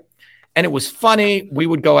 All right. And it was funny. We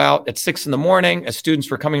would go out at 6 a.m. as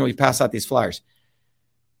students were coming and we pass out these flyers.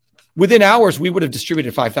 Within hours, we would have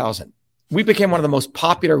distributed 5,000. We became one of the most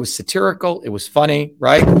popular. It was satirical. It was funny,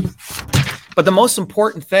 right? But the most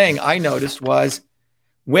important thing I noticed was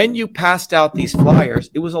when you passed out these flyers,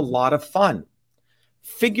 it was a lot of fun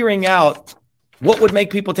figuring out what would make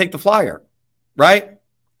people take the flyer, right?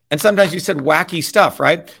 And sometimes you said wacky stuff,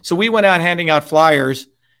 right? So we went out handing out flyers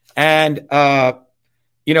and,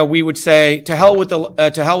 we would say to hell with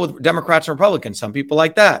Democrats and Republicans. Some people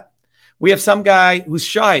like that. We have some guy who's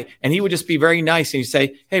shy and he would just be very nice. And you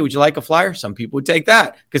say, hey, would you like a flyer? Some people would take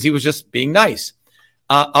that because he was just being nice.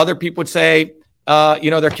 Other people would say,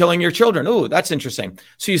 they're killing your children. Ooh, that's interesting.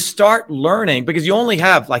 So you start learning because you only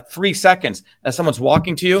have like 3 seconds as someone's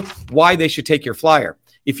walking to you, why they should take your flyer.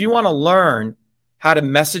 If you want to learn how to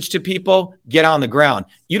message to people, get on the ground.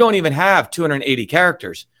 You don't even have 280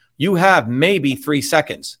 characters. You have maybe 3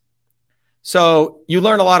 seconds. So you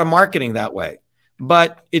learn a lot of marketing that way.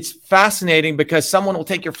 But it's fascinating because someone will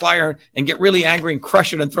take your flyer and get really angry and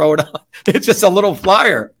crush it and throw it on. It's just a little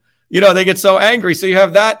flyer. They get so angry. So you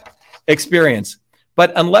have that experience.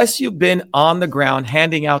 But unless you've been on the ground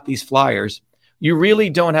handing out these flyers, you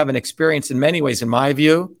really don't have an experience in many ways, in my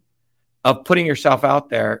view, of putting yourself out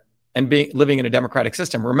there and living in a democratic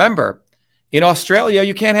system. Remember, in Australia,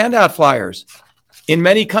 you can't hand out flyers. In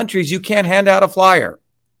many countries, you can't hand out a flyer.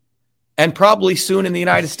 And probably soon in the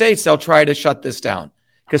United States, they'll try to shut this down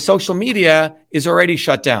because social media is already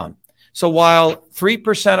shut down. So while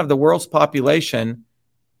 3% of the world's population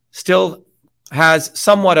still has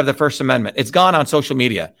somewhat of the First Amendment, it's gone on social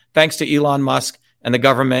media, thanks to Elon Musk and the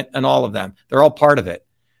government and all of them. They're all part of it.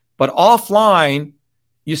 But offline,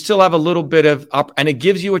 you still have a little bit of, and it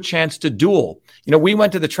gives you a chance to duel. We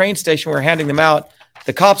went to the train station, we were handing them out.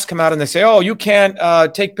 The cops come out and they say, oh, you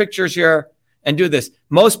can't take pictures here and do this.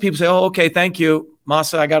 Most people say, oh, okay, thank you,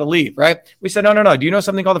 Masa, I got to leave, right? We said, no. Do you know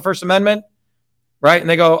something called the First Amendment? Right? And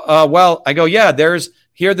they go, I go, yeah,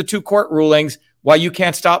 here are the 2 court rulings why you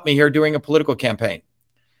can't stop me here doing a political campaign.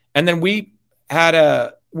 And then we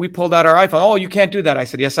pulled out our iPhone. Oh, you can't do that. I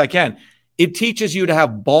said, yes, I can. It teaches you to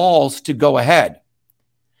have balls to go ahead.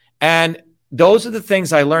 And those are the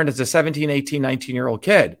things I learned as a 17, 18, 19-year-old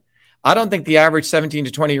kid. I don't think the average 17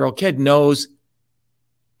 to 20-year-old kid knows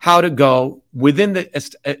how to go within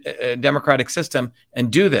the democratic system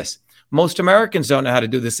and do this. Most Americans don't know how to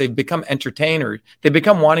do this. They've become entertainers. They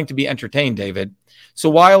become wanting to be entertained, David. So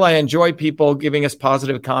while I enjoy people giving us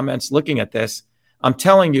positive comments looking at this, I'm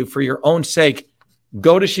telling you, for your own sake,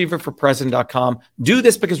 go to shivaforpresident.com. Do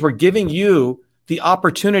this because we're giving you the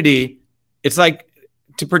opportunity. It's like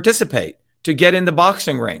to participate, to get in the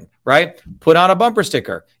boxing ring, right? Put on a bumper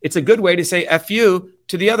sticker. It's a good way to say F you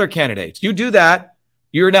to the other candidates. You do that,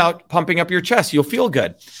 you're now pumping up your chest. You'll feel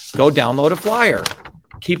good. Go download a flyer.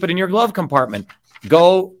 Keep it in your glove compartment.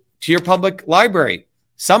 Go to your public library.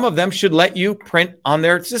 Some of them should let you print on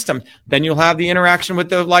their system. Then you'll have the interaction with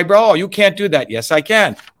the library. Oh, you can't do that. Yes, I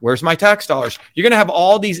can. Where's my tax dollars? You're going to have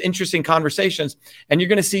all these interesting conversations, and you're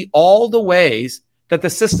going to see all the ways that the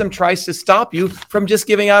system tries to stop you from just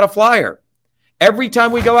giving out a flyer. Every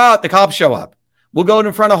time we go out, the cops show up. We'll go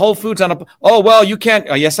in front of Whole Foods oh, well, you can't.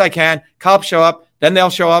 Oh, yes, I can. Cops show up. Then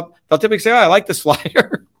they'll show up. They'll typically say, oh, I like this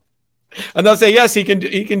flyer. And they'll say, yes, he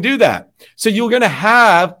can do that. So you're going to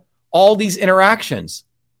have all these interactions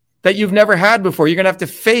that you've never had before. You're going to have to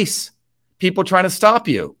face people trying to stop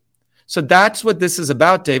you. So that's what this is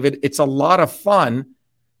about, David. It's a lot of fun,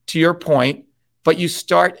 to your point, but you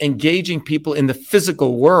start engaging people in the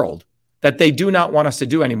physical world that they do not want us to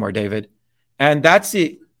do anymore, David. And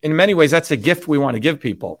in many ways, that's a gift we want to give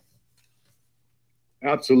people.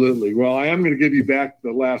 Absolutely. Well, I am going to give you back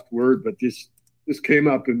the last word, but this came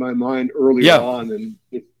up in my mind early on, and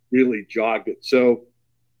it really jogged it. So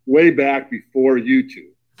way back before YouTube,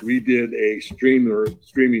 we did a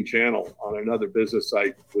streaming channel on another business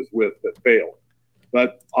I was with that failed.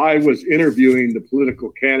 But I was interviewing the political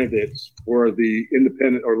candidates for the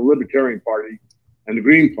Independent or the Libertarian Party and the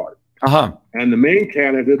Green Party. Uh-huh. And the main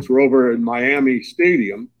candidates were over in Miami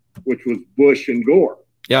Stadium, which was Bush and Gore.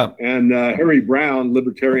 Yeah. And Harry Brown,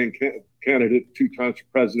 Libertarian candidate, 2 times for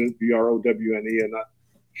president, BROWNE. I'm not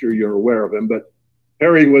sure you're aware of him, but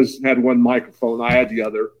Harry had one microphone. I had the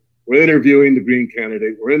other. We're interviewing the Green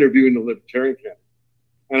candidate. We're interviewing the Libertarian candidate.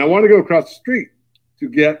 And I want to go across the street to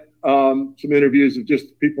get some interviews of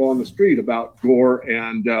just people on the street about Gore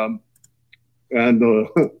and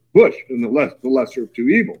Bush and the lesser of two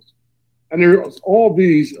evils. And there's all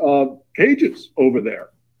these cages over there.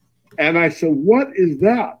 And I said, what is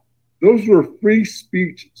that? Those were free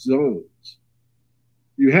speech zones.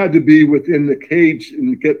 You had to be within the cage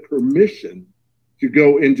and get permission to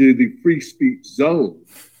go into the free speech zone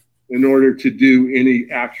in order to do any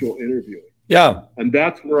actual interviewing. Yeah. And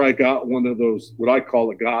that's where I got one of those, what I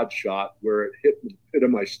call a God shot, where it hit the pit of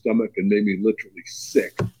my stomach and made me literally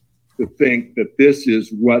sick to think that this is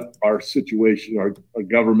what our situation, our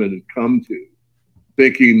government had come to.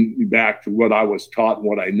 Thinking back to what I was taught and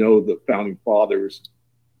what I know the founding fathers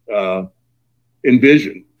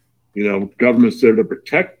envisioned. Government's there to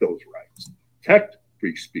protect those rights, protect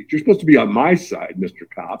free speech. You're supposed to be on my side, Mr.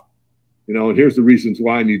 Cop. And here's the reasons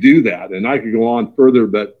why you do that. And I could go on further,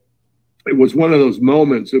 but it was one of those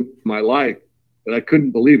moments of my life that I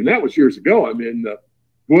couldn't believe. And that was years ago. I mean, the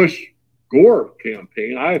Bush-Gore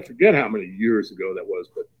campaign, I forget how many years ago that was,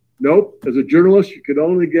 but nope. As a journalist, you could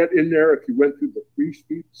only get in there if you went through the free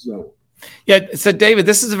speech zone. Yeah. So, David,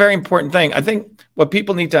 this is a very important thing. I think what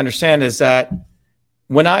people need to understand is that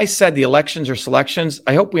when I said the elections are selections,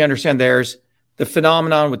 I hope we understand there's the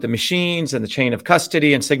phenomenon with the machines and the chain of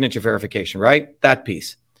custody and signature verification, right? That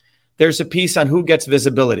piece. There's a piece on who gets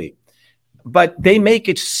visibility. But they make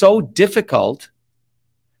it so difficult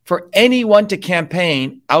for anyone to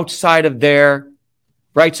campaign outside of their,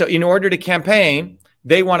 right? So in order to campaign,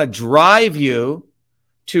 they want to drive you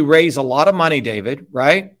to raise a lot of money, David,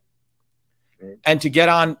 right? And to get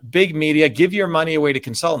on big media, give your money away to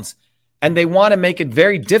consultants. And they want to make it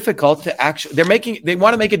very difficult to actually, they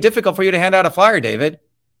want to make it difficult for you to hand out a flyer, David.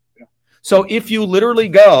 Yeah. So if you literally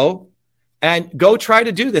go try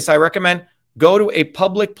to do this, I recommend go to a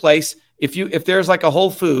public place. If there's like a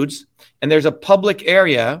Whole Foods and there's a public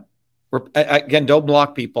area where, again, don't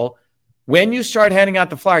block people. When you start handing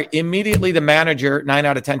out the flyer, immediately the manager, 9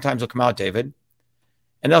 out of 10 times will come out, David.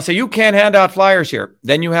 And they'll say, you can't hand out flyers here.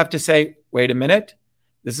 Then you have to say, wait a minute.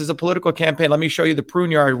 This is a political campaign. Let me show you the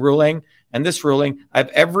Pruneyard ruling and this ruling. I have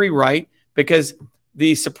every right because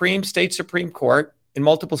the State Supreme Court in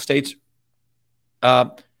multiple states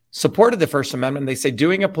supported the First Amendment. They say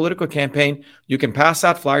doing a political campaign, you can pass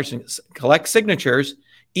out flyers and collect signatures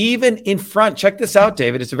even in front. Check this out,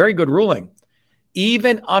 David. It's a very good ruling.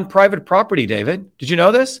 Even on private property, David. Did you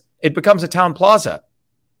know this? It becomes a town plaza.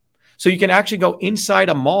 So you can actually go inside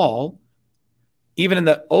a mall, even in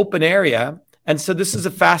the open area. And so this is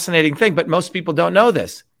a fascinating thing, but most people don't know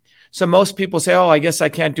this. So most people say, oh, I guess I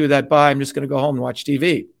can't do that. Bye. I'm just going to go home and watch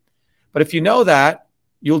TV. But if you know that,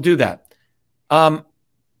 you'll do that.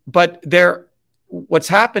 But what's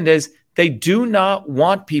happened is they do not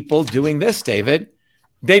want people doing this, David.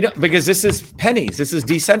 They don't, because this is pennies. This is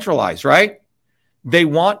decentralized, right? They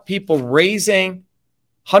want people raising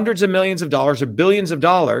hundreds of millions of dollars or billions of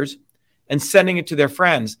dollars and sending it to their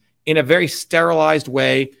friends in a very sterilized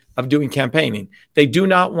way of doing campaigning. They do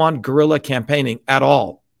not want guerrilla campaigning at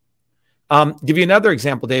all. Give you another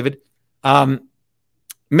example, David.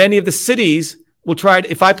 Many of the cities will try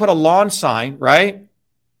to, if I put a lawn sign, right,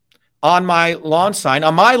 on my lawn sign,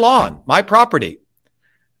 on my lawn, my property,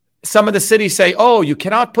 some of the cities say, oh, you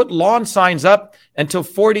cannot put lawn signs up until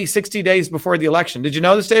 40, 60 days before the election. Did you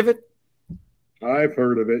know this, David? I've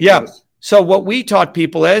heard of it. Yeah. Yes. So what we taught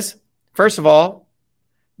people is, first of all,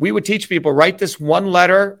 we would teach people, write this one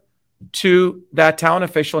letter to that town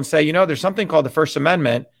official and say, there's something called the First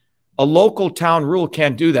Amendment. A local town rule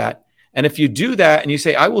can't do that. And if you do that and you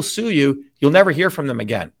say, I will sue you, you'll never hear from them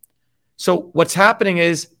again. So what's happening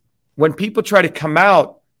is when people try to come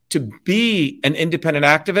out to be an independent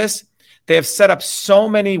activist, they have set up so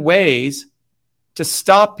many ways to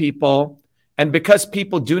stop people. And because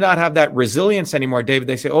people do not have that resilience anymore, David,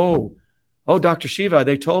 they say, oh, Dr. Shiva,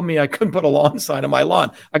 they told me I couldn't put a lawn sign on my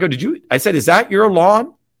lawn. I go, I said, is that your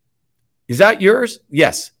lawn? Is that yours?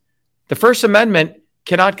 Yes. The First Amendment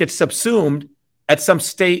cannot get subsumed at some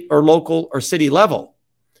state or local or city level.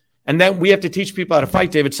 And then we have to teach people how to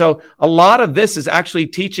fight, David. So a lot of this is actually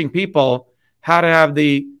teaching people how to have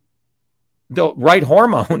the right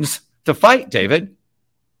hormones to fight, David.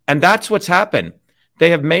 And that's what's happened. They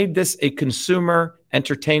have made this a consumer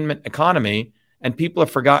entertainment economy, and people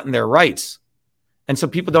have forgotten their rights. And so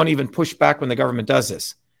people don't even push back when the government does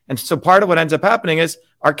this. And so part of what ends up happening is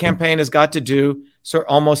our campaign has got to do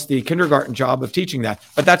almost the kindergarten job of teaching that.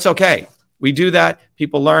 But that's okay. We do that.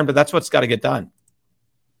 People learn, but that's what's got to get done.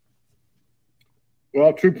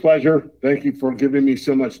 Well, true pleasure. Thank you for giving me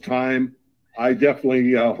so much time. I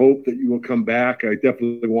definitely hope that you will come back. I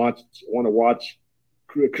definitely want to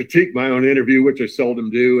critique my own interview, which I seldom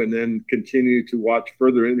do, and then continue to watch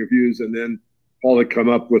further interviews, and then probably come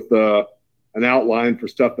up with an outline for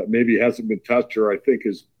stuff that maybe hasn't been touched or I think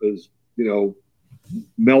is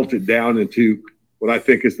melted down into what I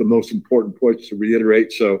think is the most important points to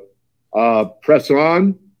reiterate. So press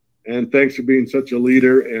on, and thanks for being such a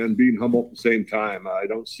leader and being humble at the same time. I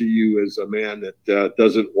don't see you as a man that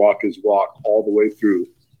doesn't walk his walk all the way through.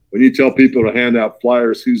 When you tell people to hand out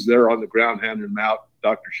flyers, who's there on the ground handing them out?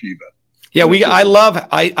 Dr. Shiva. Yeah,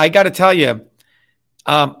 I got to tell you,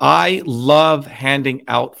 I love handing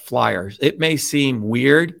out flyers. It may seem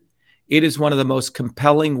weird. It is one of the most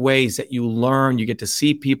compelling ways that you learn. You get to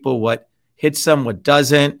see people, what hits them, what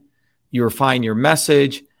doesn't. You refine your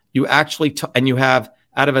message. You actually, and you have,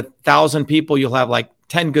 out of 1,000 people, you'll have like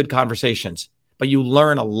 10 good conversations, but you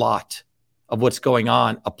learn a lot of what's going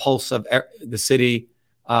on, a pulse of the city,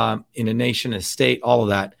 in a nation, a state, all of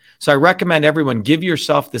that. So I recommend everyone give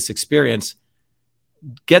yourself this experience.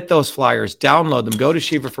 Get those flyers, download them, go to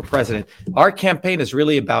Shiva for President. Our campaign is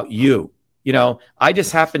really about you. I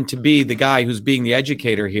just happen to be the guy who's being the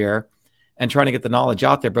educator here and trying to get the knowledge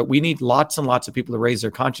out there. But we need lots and lots of people to raise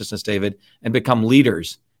their consciousness, David, and become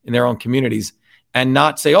leaders in their own communities and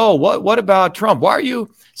not say, oh, what about Trump? Why are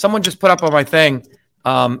you? Someone just put up on my thing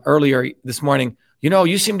earlier this morning,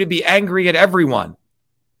 you seem to be angry at everyone.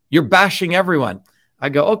 You're bashing everyone. I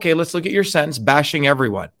go, okay, let's look at your sentence, bashing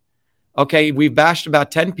everyone. Okay, we've bashed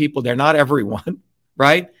about 10 people. They're not everyone,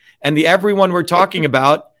 right? And the everyone we're talking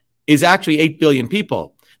about is actually 8 billion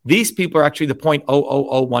people. These people are actually the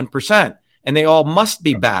 0.0001%, and they all must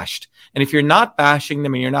be bashed. And if you're not bashing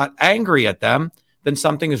them and you're not angry at them, then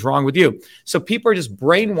something is wrong with you. So people are just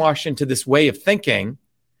brainwashed into this way of thinking.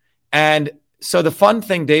 And so the fun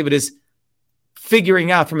thing, David, is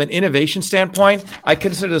figuring out from an innovation standpoint. I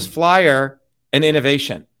consider this flyer an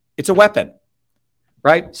innovation. It's a weapon,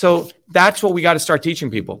 right? So that's what we got to start teaching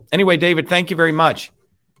people. Anyway, David, thank you very much.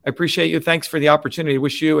 I appreciate you. Thanks for the opportunity. I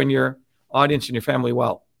wish you and your audience and your family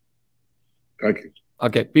well. Thank you.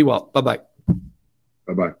 Okay, be well. Bye-bye.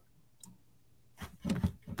 Bye-bye.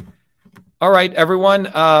 All right, everyone.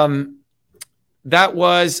 That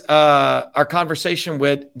was our conversation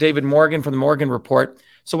with David Morgan from the Morgan Report.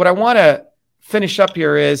 So what I want to finish up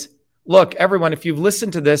here is, look, everyone, if you've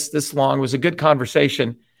listened to this long, it was a good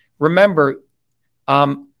conversation. Remember,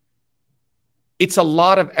 it's a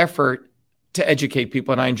lot of effort to educate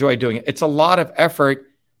people, and I enjoy doing it. It's a lot of effort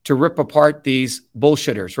to rip apart these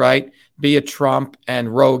bullshitters, right? Be it Trump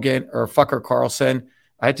and Rogan or Fucker Carlson.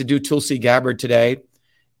 I had to do Tulsi Gabbard today.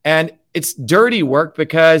 And it's dirty work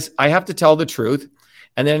because I have to tell the truth.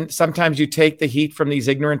 And then sometimes you take the heat from these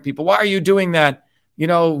ignorant people. Why are you doing that?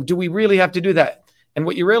 Do we really have to do that? And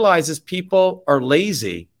what you realize is people are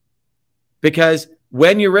lazy, because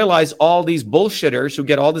when you realize all these bullshitters who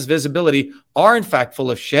get all this visibility are in fact full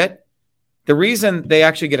of shit, the reason they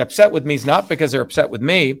actually get upset with me is not because they're upset with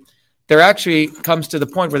me. There actually comes to the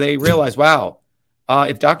point where they realize, wow,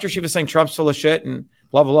 if Dr. Shiva is saying Trump's full of shit and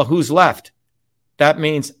blah, blah, blah, who's left? That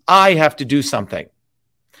means I have to do something.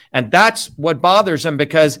 And that's what bothers them,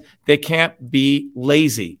 because they can't be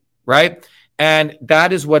lazy, right? And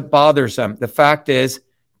that is what bothers them. The fact is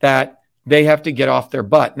that they have to get off their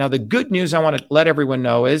butt. Now, the good news I want to let everyone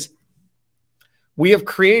know is we have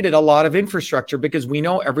created a lot of infrastructure because we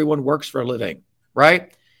know everyone works for a living,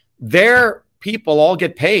 right? Their people all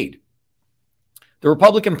get paid. The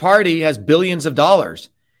Republican Party has billions of dollars,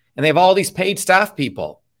 and they have all these paid staff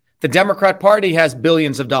people. The Democrat Party has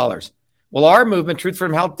billions of dollars. Well, our movement, Truth,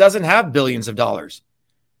 Freedom, Health, doesn't have billions of dollars.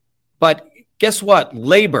 But guess what?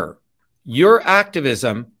 Labor, your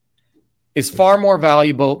activism is far more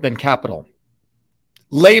valuable than capital.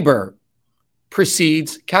 Labor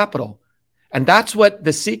precedes capital. And that's what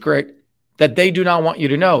the secret that they do not want you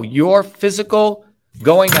to know. Your physical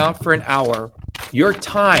going out for an hour, your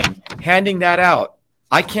time handing that out,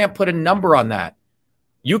 I can't put a number on that.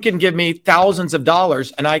 You can give me thousands of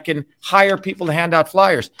dollars and I can hire people to hand out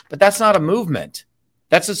flyers, but that's not a movement.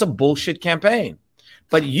 That's just a bullshit campaign.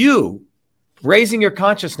 But you raising your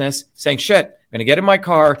consciousness, saying, shit, I'm going to get in my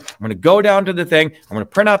car, I'm going to go down to the thing, I'm going to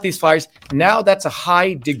print out these flyers. Now that's a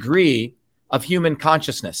high degree of human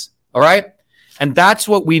consciousness. All right. And that's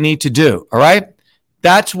what we need to do. All right.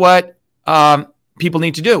 That's what people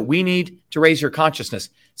need to do. We need to raise your consciousness.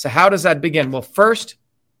 So how does that begin? Well, first,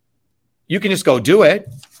 you can just go do it.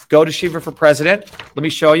 Go to Shiva for President. Let me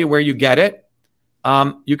show you where you get it.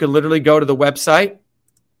 You can literally go to the website,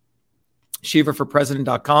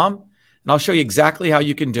 shivaforpresident.com, and I'll show you exactly how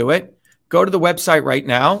you can do it. Go to the website right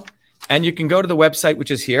now, and you can go to the website,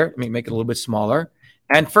 which is here. Let me make it a little bit smaller.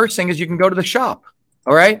 And first thing is you can go to the shop.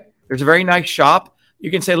 All right. There's a very nice shop. You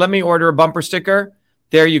can say, let me order a bumper sticker.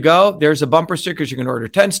 There you go. There's a bumper stickers. You can order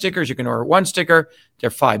 10 stickers. You can order one sticker. They're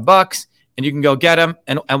 $5. And you can go get them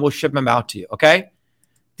and we'll ship them out to you, okay?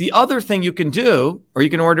 The other thing you can do, or you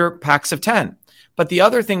can order packs of 10. But the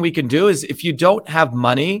other thing we can do is if you don't have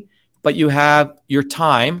money, but you have your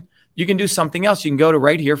time, you can do something else. You can go to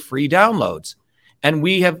right here, free downloads. And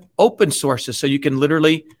we have open sources, so you can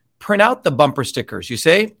literally print out the bumper stickers, you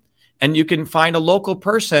see? And you can find a local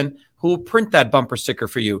person who will print that bumper sticker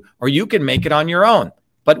for you, or you can make it on your own.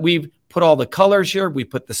 But we've put all the colors here. We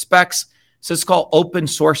put the specs. So it's called open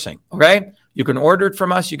sourcing, okay? You can order it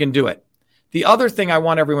from us. You can do it. The other thing I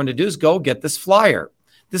want everyone to do is go get this flyer.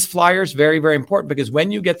 This flyer is very, very important because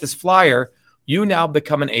when you get this flyer, you now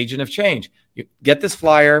become an agent of change. You get this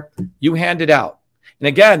flyer, you hand it out. And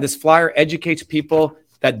again, this flyer educates people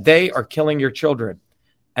that they are killing your children.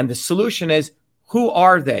 And the solution is, who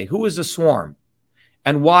are they? Who is the swarm?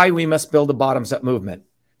 And why we must build a bottoms-up movement.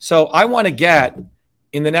 So I want to get,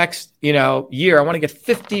 in the next year, I want to get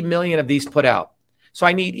 50 million of these put out. So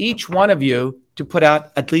I need each one of you to put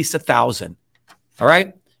out at least 1,000. All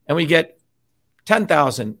right. And we get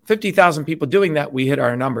 10,000, 50,000 people doing that. We hit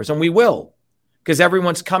our numbers, and we will, because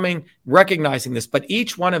everyone's coming, recognizing this. But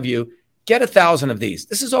each one of you get 1,000 of these.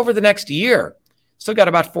 This is over the next year. Still got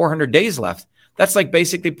about 400 days left. That's like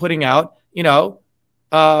basically putting out,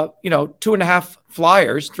 2.5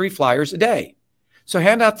 flyers, 3 flyers a day. So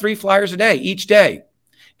hand out 3 flyers a day, each day.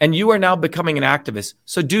 And you are now becoming an activist.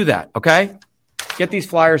 So do that, okay? Get these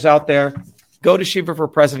flyers out there. Go to Shiva for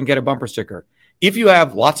President and get a bumper sticker. If you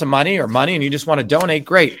have lots of money and you just want to donate,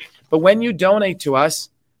 great. But when you donate to us,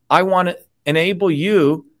 I want to enable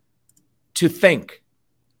you to think,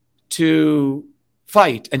 to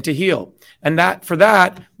fight, and to heal. And for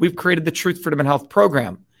that, we've created the Truth, Freedom, and Health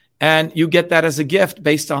program. And you get that as a gift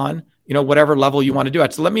based on, whatever level you want to do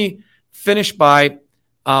it. So let me finish by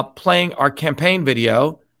playing our campaign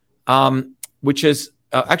video, which is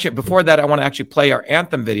actually before that, I want to actually play our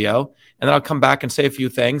anthem video, and then I'll come back and say a few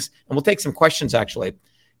things, and we'll take some questions actually.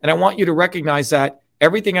 And I want you to recognize that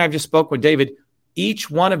everything I've just spoke with David,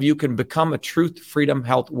 each one of you can become a Truth, Freedom,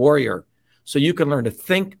 Health warrior. So you can learn to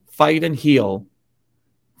think, fight, and heal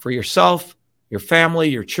for yourself, your family,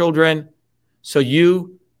 your children. So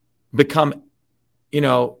you become,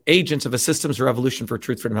 agents of a systems revolution for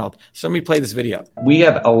Truth, Freedom, Health. So let me play this video. We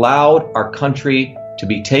have allowed our country to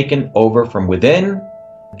be taken over from within,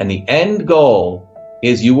 and the end goal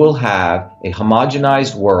is you will have a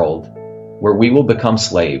homogenized world where we will become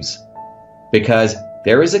slaves, because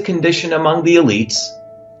there is a condition among the elites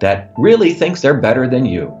that really thinks they're better than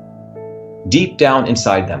you, deep down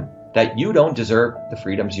inside them, that you don't deserve the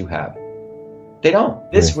freedoms you have. They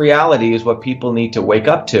don't. This reality is what people need to wake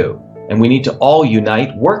up to, and we need to all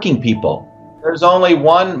unite working people. There's only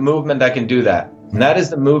one movement that can do that, and that is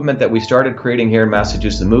the movement that we started creating here in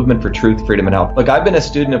Massachusetts, the Movement for Truth, Freedom, and Health. Look, I've been a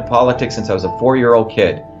student of politics since I was a 4-year-old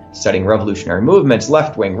kid, studying revolutionary movements,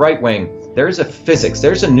 left wing, right wing. There's a physics,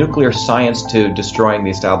 there's a nuclear science to destroying the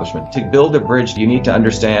establishment. To build a bridge, you need to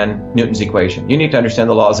understand Newton's equation. You need to understand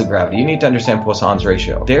the laws of gravity. You need to understand Poisson's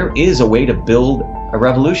ratio. There is a way to build a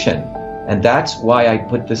revolution. And that's why I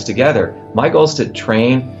put this together. My goal is to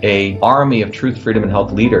train an army of truth, freedom, and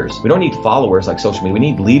health leaders. We don't need followers like social media. We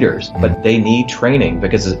need leaders, but they need training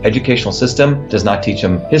because the educational system does not teach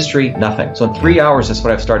them history, nothing. So in 3 hours, that's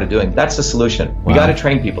what I've started doing. That's the solution. We got to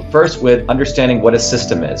train people. First, with understanding what a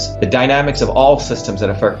system is, the dynamics of all systems that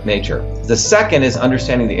affect nature. The second is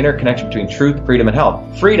understanding the interconnection between truth, freedom, and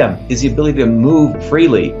health. Freedom is the ability to move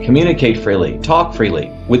freely, communicate freely, talk freely.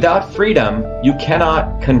 Without freedom, you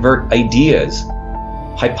cannot convert ideas,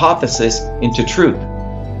 hypothesis into truth,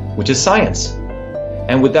 which is science.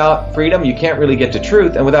 And without freedom, you can't really get to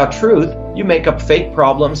truth. And without truth, you make up fake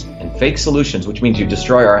problems and fake solutions, which means you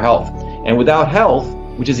destroy our health. And without health,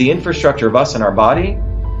 which is the infrastructure of us and our body,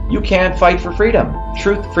 you can't fight for freedom.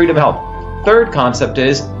 Truth, freedom, health. Third concept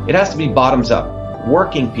is it has to be bottoms up.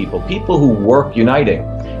 Working people, people who work uniting.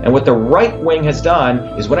 And what the right wing has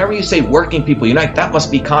done is whenever you say working people unite, that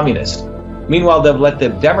must be communist. Meanwhile, they've let the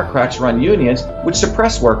Democrats run unions, which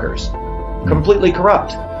suppress workers. Completely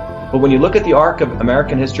corrupt. But when you look at the arc of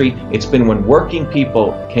American history, it's been when working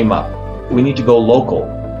people came up. We need to go local.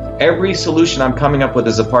 Every solution I'm coming up with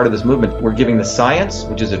as a part of this movement, we're giving the science,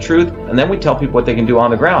 which is the truth, and then we tell people what they can do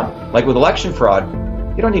on the ground. Like with election fraud,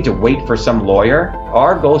 you don't need to wait for some lawyer.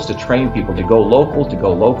 Our goal is to train people to go local, to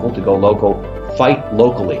go local, to go local, fight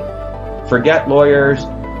locally. Forget lawyers,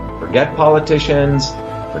 forget politicians,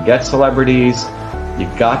 forget celebrities.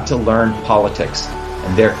 You've got to learn politics,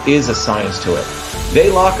 and there is a science to it. They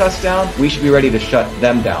lock us down, we should be ready to shut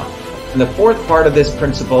them down. And the fourth part of this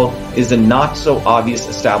principle is the not so obvious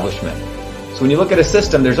establishment. So when you look at a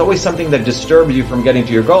system, there's always something that disturbs you from getting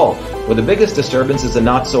to your goal. Well, the biggest disturbance is the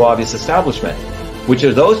not so obvious establishment, which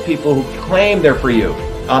are those people who claim they're for you,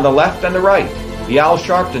 on the left and the right. The Al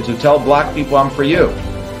Sharptons who tell black people I'm for you.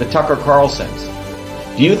 The Tucker Carlsons.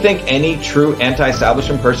 Do you think any true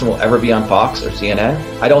anti-establishment person will ever be on Fox or CNN?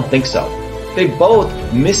 I don't think so. They both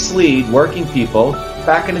mislead working people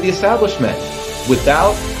back into the establishment.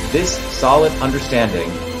 Without this solid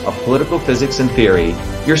understanding of political physics and theory,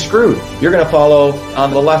 you're screwed. You're going to follow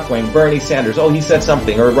on the left wing, Bernie Sanders. Oh, he said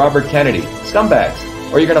something. Or Robert Kennedy. Scumbags.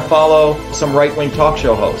 Or you're going to follow some right-wing talk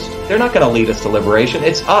show host. They're not going to lead us to liberation.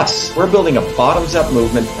 It's us. We're building a bottoms-up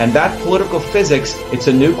movement, and that political physics, it's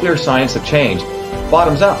a nuclear science of change.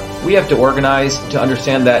 Bottoms up. We have to organize to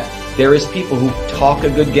understand that there is people who talk a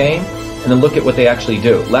good game and then look at what they actually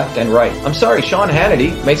do, left and right. I'm sorry, Sean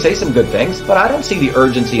Hannity may say some good things, but I don't see the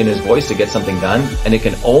urgency in his voice to get something done, and it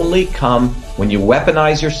can only come when you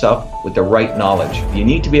weaponize yourself with the right knowledge. You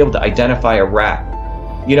need to be able to identify a rat.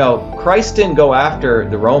 You know, Christ didn't go after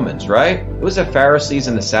the Romans, right? It was the Pharisees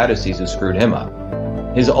and the Sadducees who screwed him up.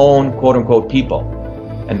 His own quote-unquote people.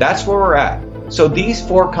 And that's where we're at. So these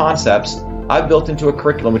four concepts I've built into a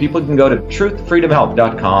curriculum where people can go to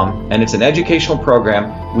truthfreedomhealth.com, and it's an educational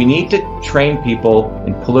program. We need to train people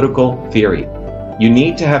in political theory. You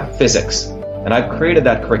need to have physics, and I've created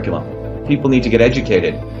that curriculum. People need to get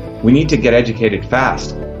educated. We need to get educated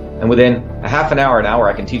fast. And within a half an hour,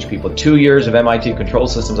 I can teach people. 2 years of MIT control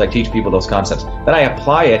systems, I teach people those concepts. Then I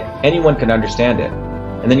apply it, anyone can understand it.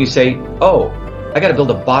 And then you say, oh, I got to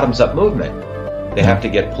build a bottoms-up movement. They have to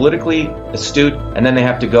get politically astute, and then they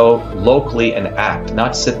have to go locally and act,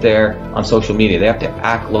 not sit there on social media. They have to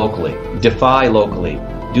act locally, defy locally,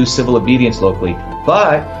 do civil obedience locally,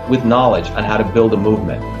 but with knowledge on how to build a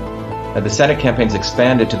movement. Now, the Senate campaign's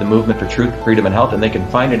expanded to the Movement for Truth, Freedom, and Health, and they can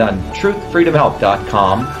find it on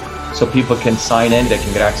truthfreedomhealth.com. So people can sign in, they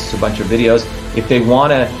can get access to a bunch of videos. If they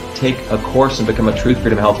want to take a course and become a Truth,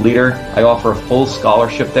 Freedom, Health leader, I offer a full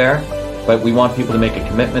scholarship there. But we want people to make a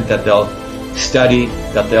commitment that they'll study,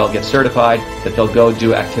 that they'll get certified, that they'll go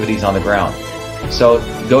do activities on the ground. So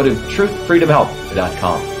go to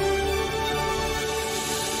truthfreedomhealth.com.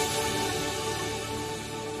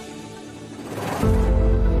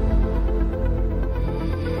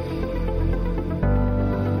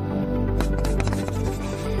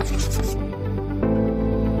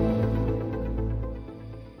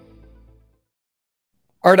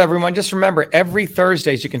 All right, everyone, just remember, every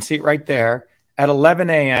Thursday, as you can see it right there, at 11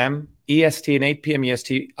 a.m. EST and 8 p.m.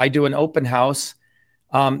 EST, I do an open house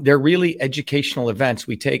They're really educational events.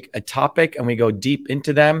 We take a topic and we go deep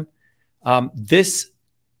into them. This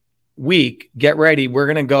week, get ready. We're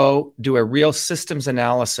going to go do a real systems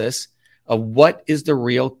analysis of what is the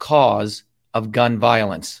real cause of gun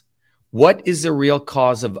violence. What is the real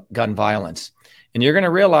cause of gun violence? And you're going to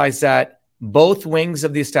realize that both wings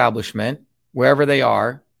of the establishment, wherever they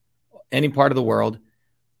are, any part of the world,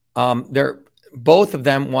 both of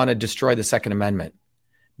them want to destroy the Second Amendment.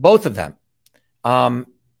 Both of them. And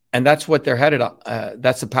that's what they're headed on.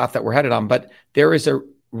 That's the path that we're headed on. But there is a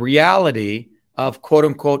reality of quote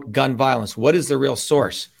unquote gun violence. What is the real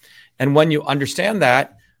source? And when you understand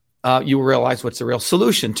that, you will realize what's the real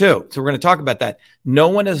solution too. So we're going to talk about that. No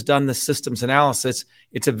one has done the systems analysis.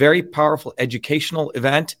 It's a very powerful educational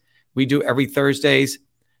event. We do every Thursdays,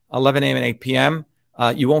 11 a.m. and 8 p.m.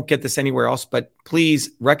 You won't get this anywhere else, but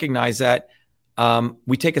please recognize that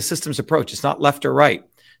we take a systems approach. It's not left or right.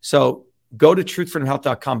 So go to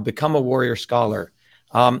truthfreedomhealth.com, become a warrior scholar,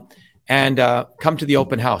 and come to the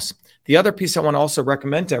open house. The other piece I want to also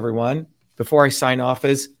recommend to everyone before I sign off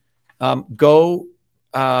is go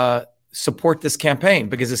support this campaign,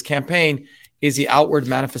 because this campaign is the outward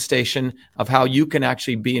manifestation of how you can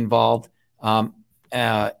actually be involved,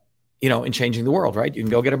 in changing the world, right? You can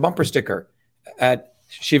go get a bumper sticker at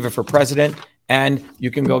Shiva for President, and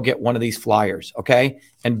you can go get one of these flyers, okay?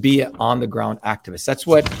 And be an on-the-ground activist. That's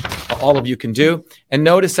what all of you can do. And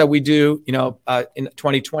notice that we do, in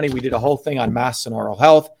 2020, we did a whole thing on masks and oral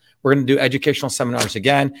health. We're going to do educational seminars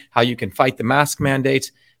again, how you can fight the mask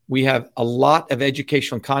mandates. We have a lot of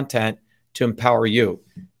educational content to empower you.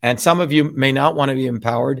 And some of you may not want to be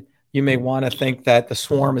empowered. You may want to think that the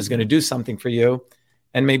swarm is going to do something for you.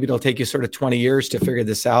 And maybe it'll take you sort of 20 years to figure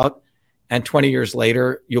this out. And 20 years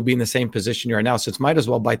later, you'll be in the same position you are now. So it's might as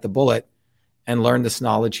well bite the bullet and learn this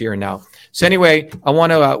knowledge here and now. So anyway, I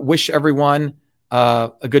want to wish everyone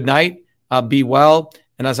a good night. Be well.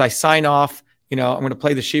 And as I sign off, I'm going to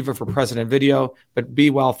play the Shiva for President video, but be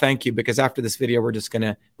well. Thank you. Because after this video, we're just going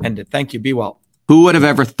to end it. Thank you. Be well. Who would have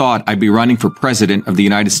ever thought I'd be running for president of the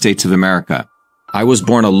United States of America? I was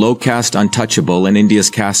born a low caste untouchable in India's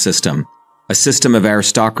caste system, a system of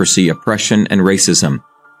aristocracy, oppression, and racism.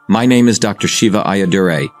 My name is Dr.SHIVA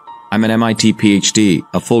Ayyadurai. I'm an MIT PhD,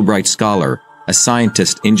 a Fulbright scholar, a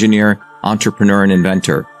scientist, engineer, entrepreneur, and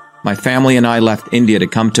inventor. My family and I left India to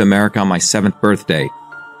come to America on my 7th birthday.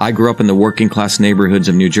 I grew up in the working-class neighborhoods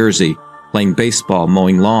of New Jersey, playing baseball,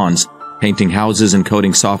 mowing lawns, painting houses, and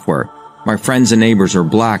coding software. My friends and neighbors are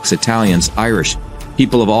blacks, Italians, Irish,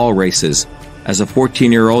 people of all races. As a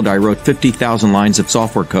 14-year-old, I wrote 50,000 lines of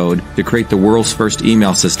software code to create the world's first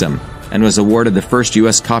email system, and was awarded the first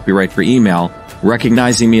U.S. copyright for email,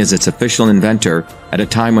 recognizing me as its official inventor at a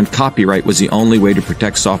time when copyright was the only way to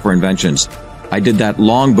protect software inventions. I did that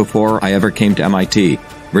long before I ever came to MIT,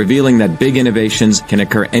 revealing that big innovations can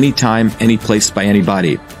occur anytime, any place, by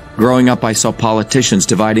anybody. Growing up, I saw politicians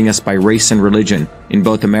dividing us by race and religion in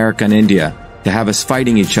both America and India, to have us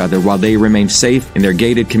fighting each other while they remain safe in their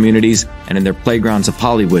gated communities and in their playgrounds of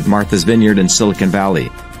Hollywood, Martha's Vineyard, and Silicon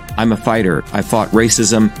Valley. I'm a fighter. I fought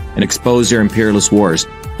racism and exposed their imperialist wars,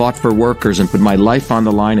 fought for workers, and put my life on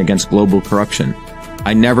the line against global corruption.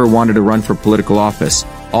 I never wanted to run for political office.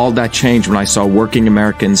 All that changed when I saw working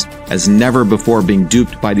Americans as never before being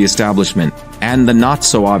duped by the establishment and the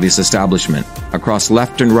not-so-obvious establishment. Across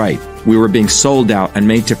left and right, we were being sold out and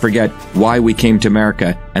made to forget why we came to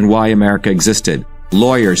America and why America existed.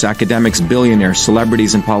 Lawyers, academics, billionaires,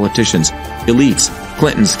 celebrities, and politicians, elites,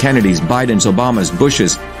 Clintons, Kennedys, Bidens, Obamas,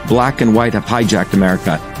 Bushes, black and white have hijacked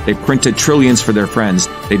America. They printed trillions for their friends.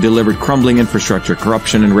 They delivered crumbling infrastructure,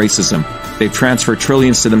 corruption, and racism. They've transferred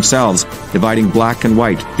trillions to themselves, dividing black and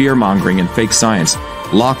white, fear-mongering, and fake science.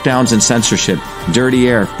 Lockdowns and censorship, dirty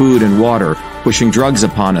air, food, and water, pushing drugs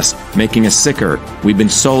upon us, making us sicker. We've been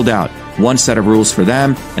sold out. One set of rules for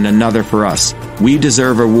them and another for us. We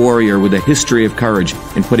deserve a warrior with a history of courage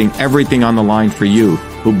in putting everything on the line for you,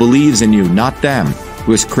 who believes in you, not them,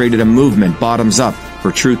 who has created a movement bottoms up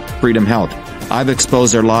for truth, freedom, health. I've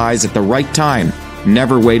exposed their lies at the right time,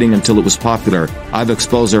 never waiting until it was popular. I've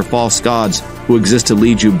exposed their false gods who exist to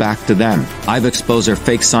lead you back to them. I've exposed their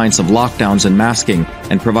fake science of lockdowns and masking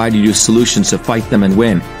and provided you solutions to fight them and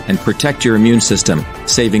win and protect your immune system,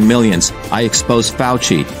 saving millions. I exposed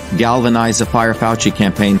Fauci, galvanized the Fire Fauci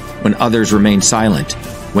campaign when others remained silent.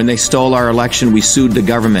 When they stole our election, we sued the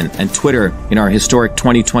government and Twitter in our historic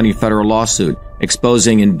 2020 federal lawsuit,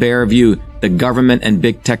 exposing in bare view the government and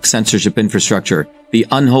big tech censorship infrastructure, the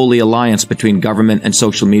unholy alliance between government and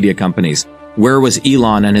social media companies. Where was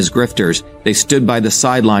Elon and his grifters? They stood by the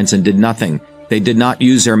sidelines and did nothing. They did not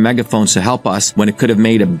use their megaphones to help us when it could have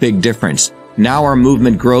made a big difference. Now our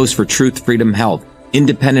movement grows for truth, freedom, health,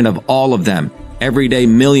 independent of all of them. Every day,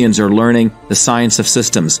 millions are learning the science of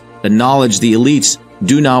systems, the knowledge the elites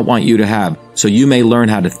do not want you to have, so you may learn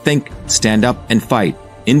how to think, stand up, and fight,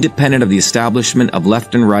 independent of the establishment of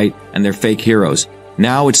left and right and their fake heroes.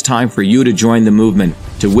 Now it's time for you to join the movement,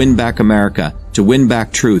 to win back America, to win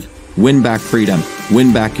back truth, win back freedom,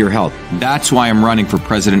 win back your health. That's why I'm running for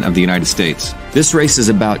President of the United States. This race is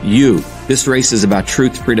about you. This race is about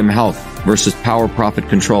truth, freedom, health versus power, profit,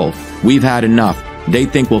 control. We've had enough. They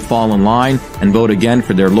think we'll fall in line and vote again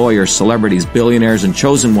for their lawyers, celebrities, billionaires, and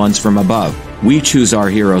chosen ones from above. We choose our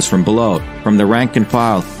heroes from below, from the rank and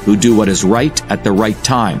file, who do what is right at the right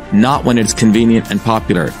time, not when it's convenient and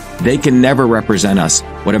popular. They can never represent us.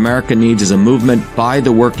 What America needs is a movement by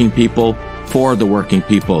the working people, for the working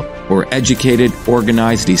people, who are educated,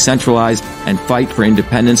 organized, decentralized, and fight for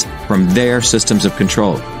independence from their systems of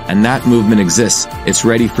control. And that movement exists. It's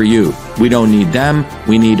ready for you. We don't need them.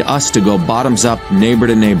 We need us to go bottoms up, neighbor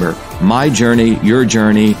to neighbor. My journey, your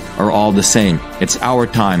journey are all the same. It's our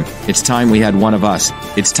time. It's time we had one of us.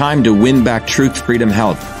 It's time to win back truth, freedom,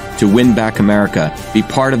 health, to win back America. Be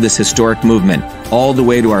part of this historic movement, all the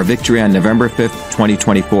way to our victory on November 5th,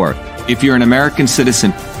 2024. If you're an American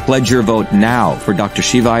citizen, pledge your vote now for Dr.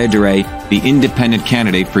 Shiva Ayyadurai, the independent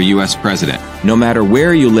candidate for U.S. President. No matter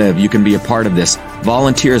where you live, you can be a part of this.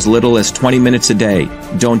 Volunteer as little as 20 minutes a day.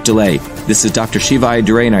 Don't delay. This is Dr. Shiva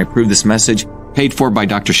Ayyadurai, and I approve this message, paid for by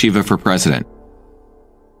Dr. Shiva for President.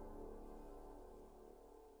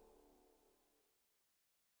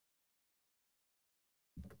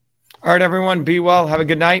 All right, everyone, be well. Have a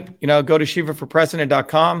good night. Go to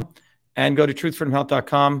shivaforpresident.com and go to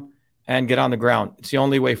truthfreedomhealth.com and get on the ground. It's the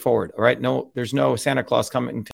only way forward. All right. No, there's no Santa Claus coming